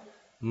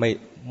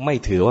ไม่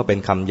ถือว่าเป็น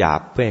คำหยา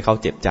บเพื่อให้เขา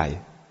เจ็บใจ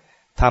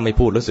ถ้าไม่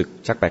พูดรู้สึก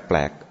ชักแปล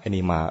กๆไอ้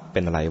นี่มาเป็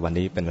นอะไรวัน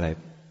นี้เป็นอะไร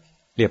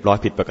เรียบร้อย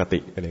ผิดปกติ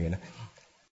อะไรอย่างเงี้ยนะ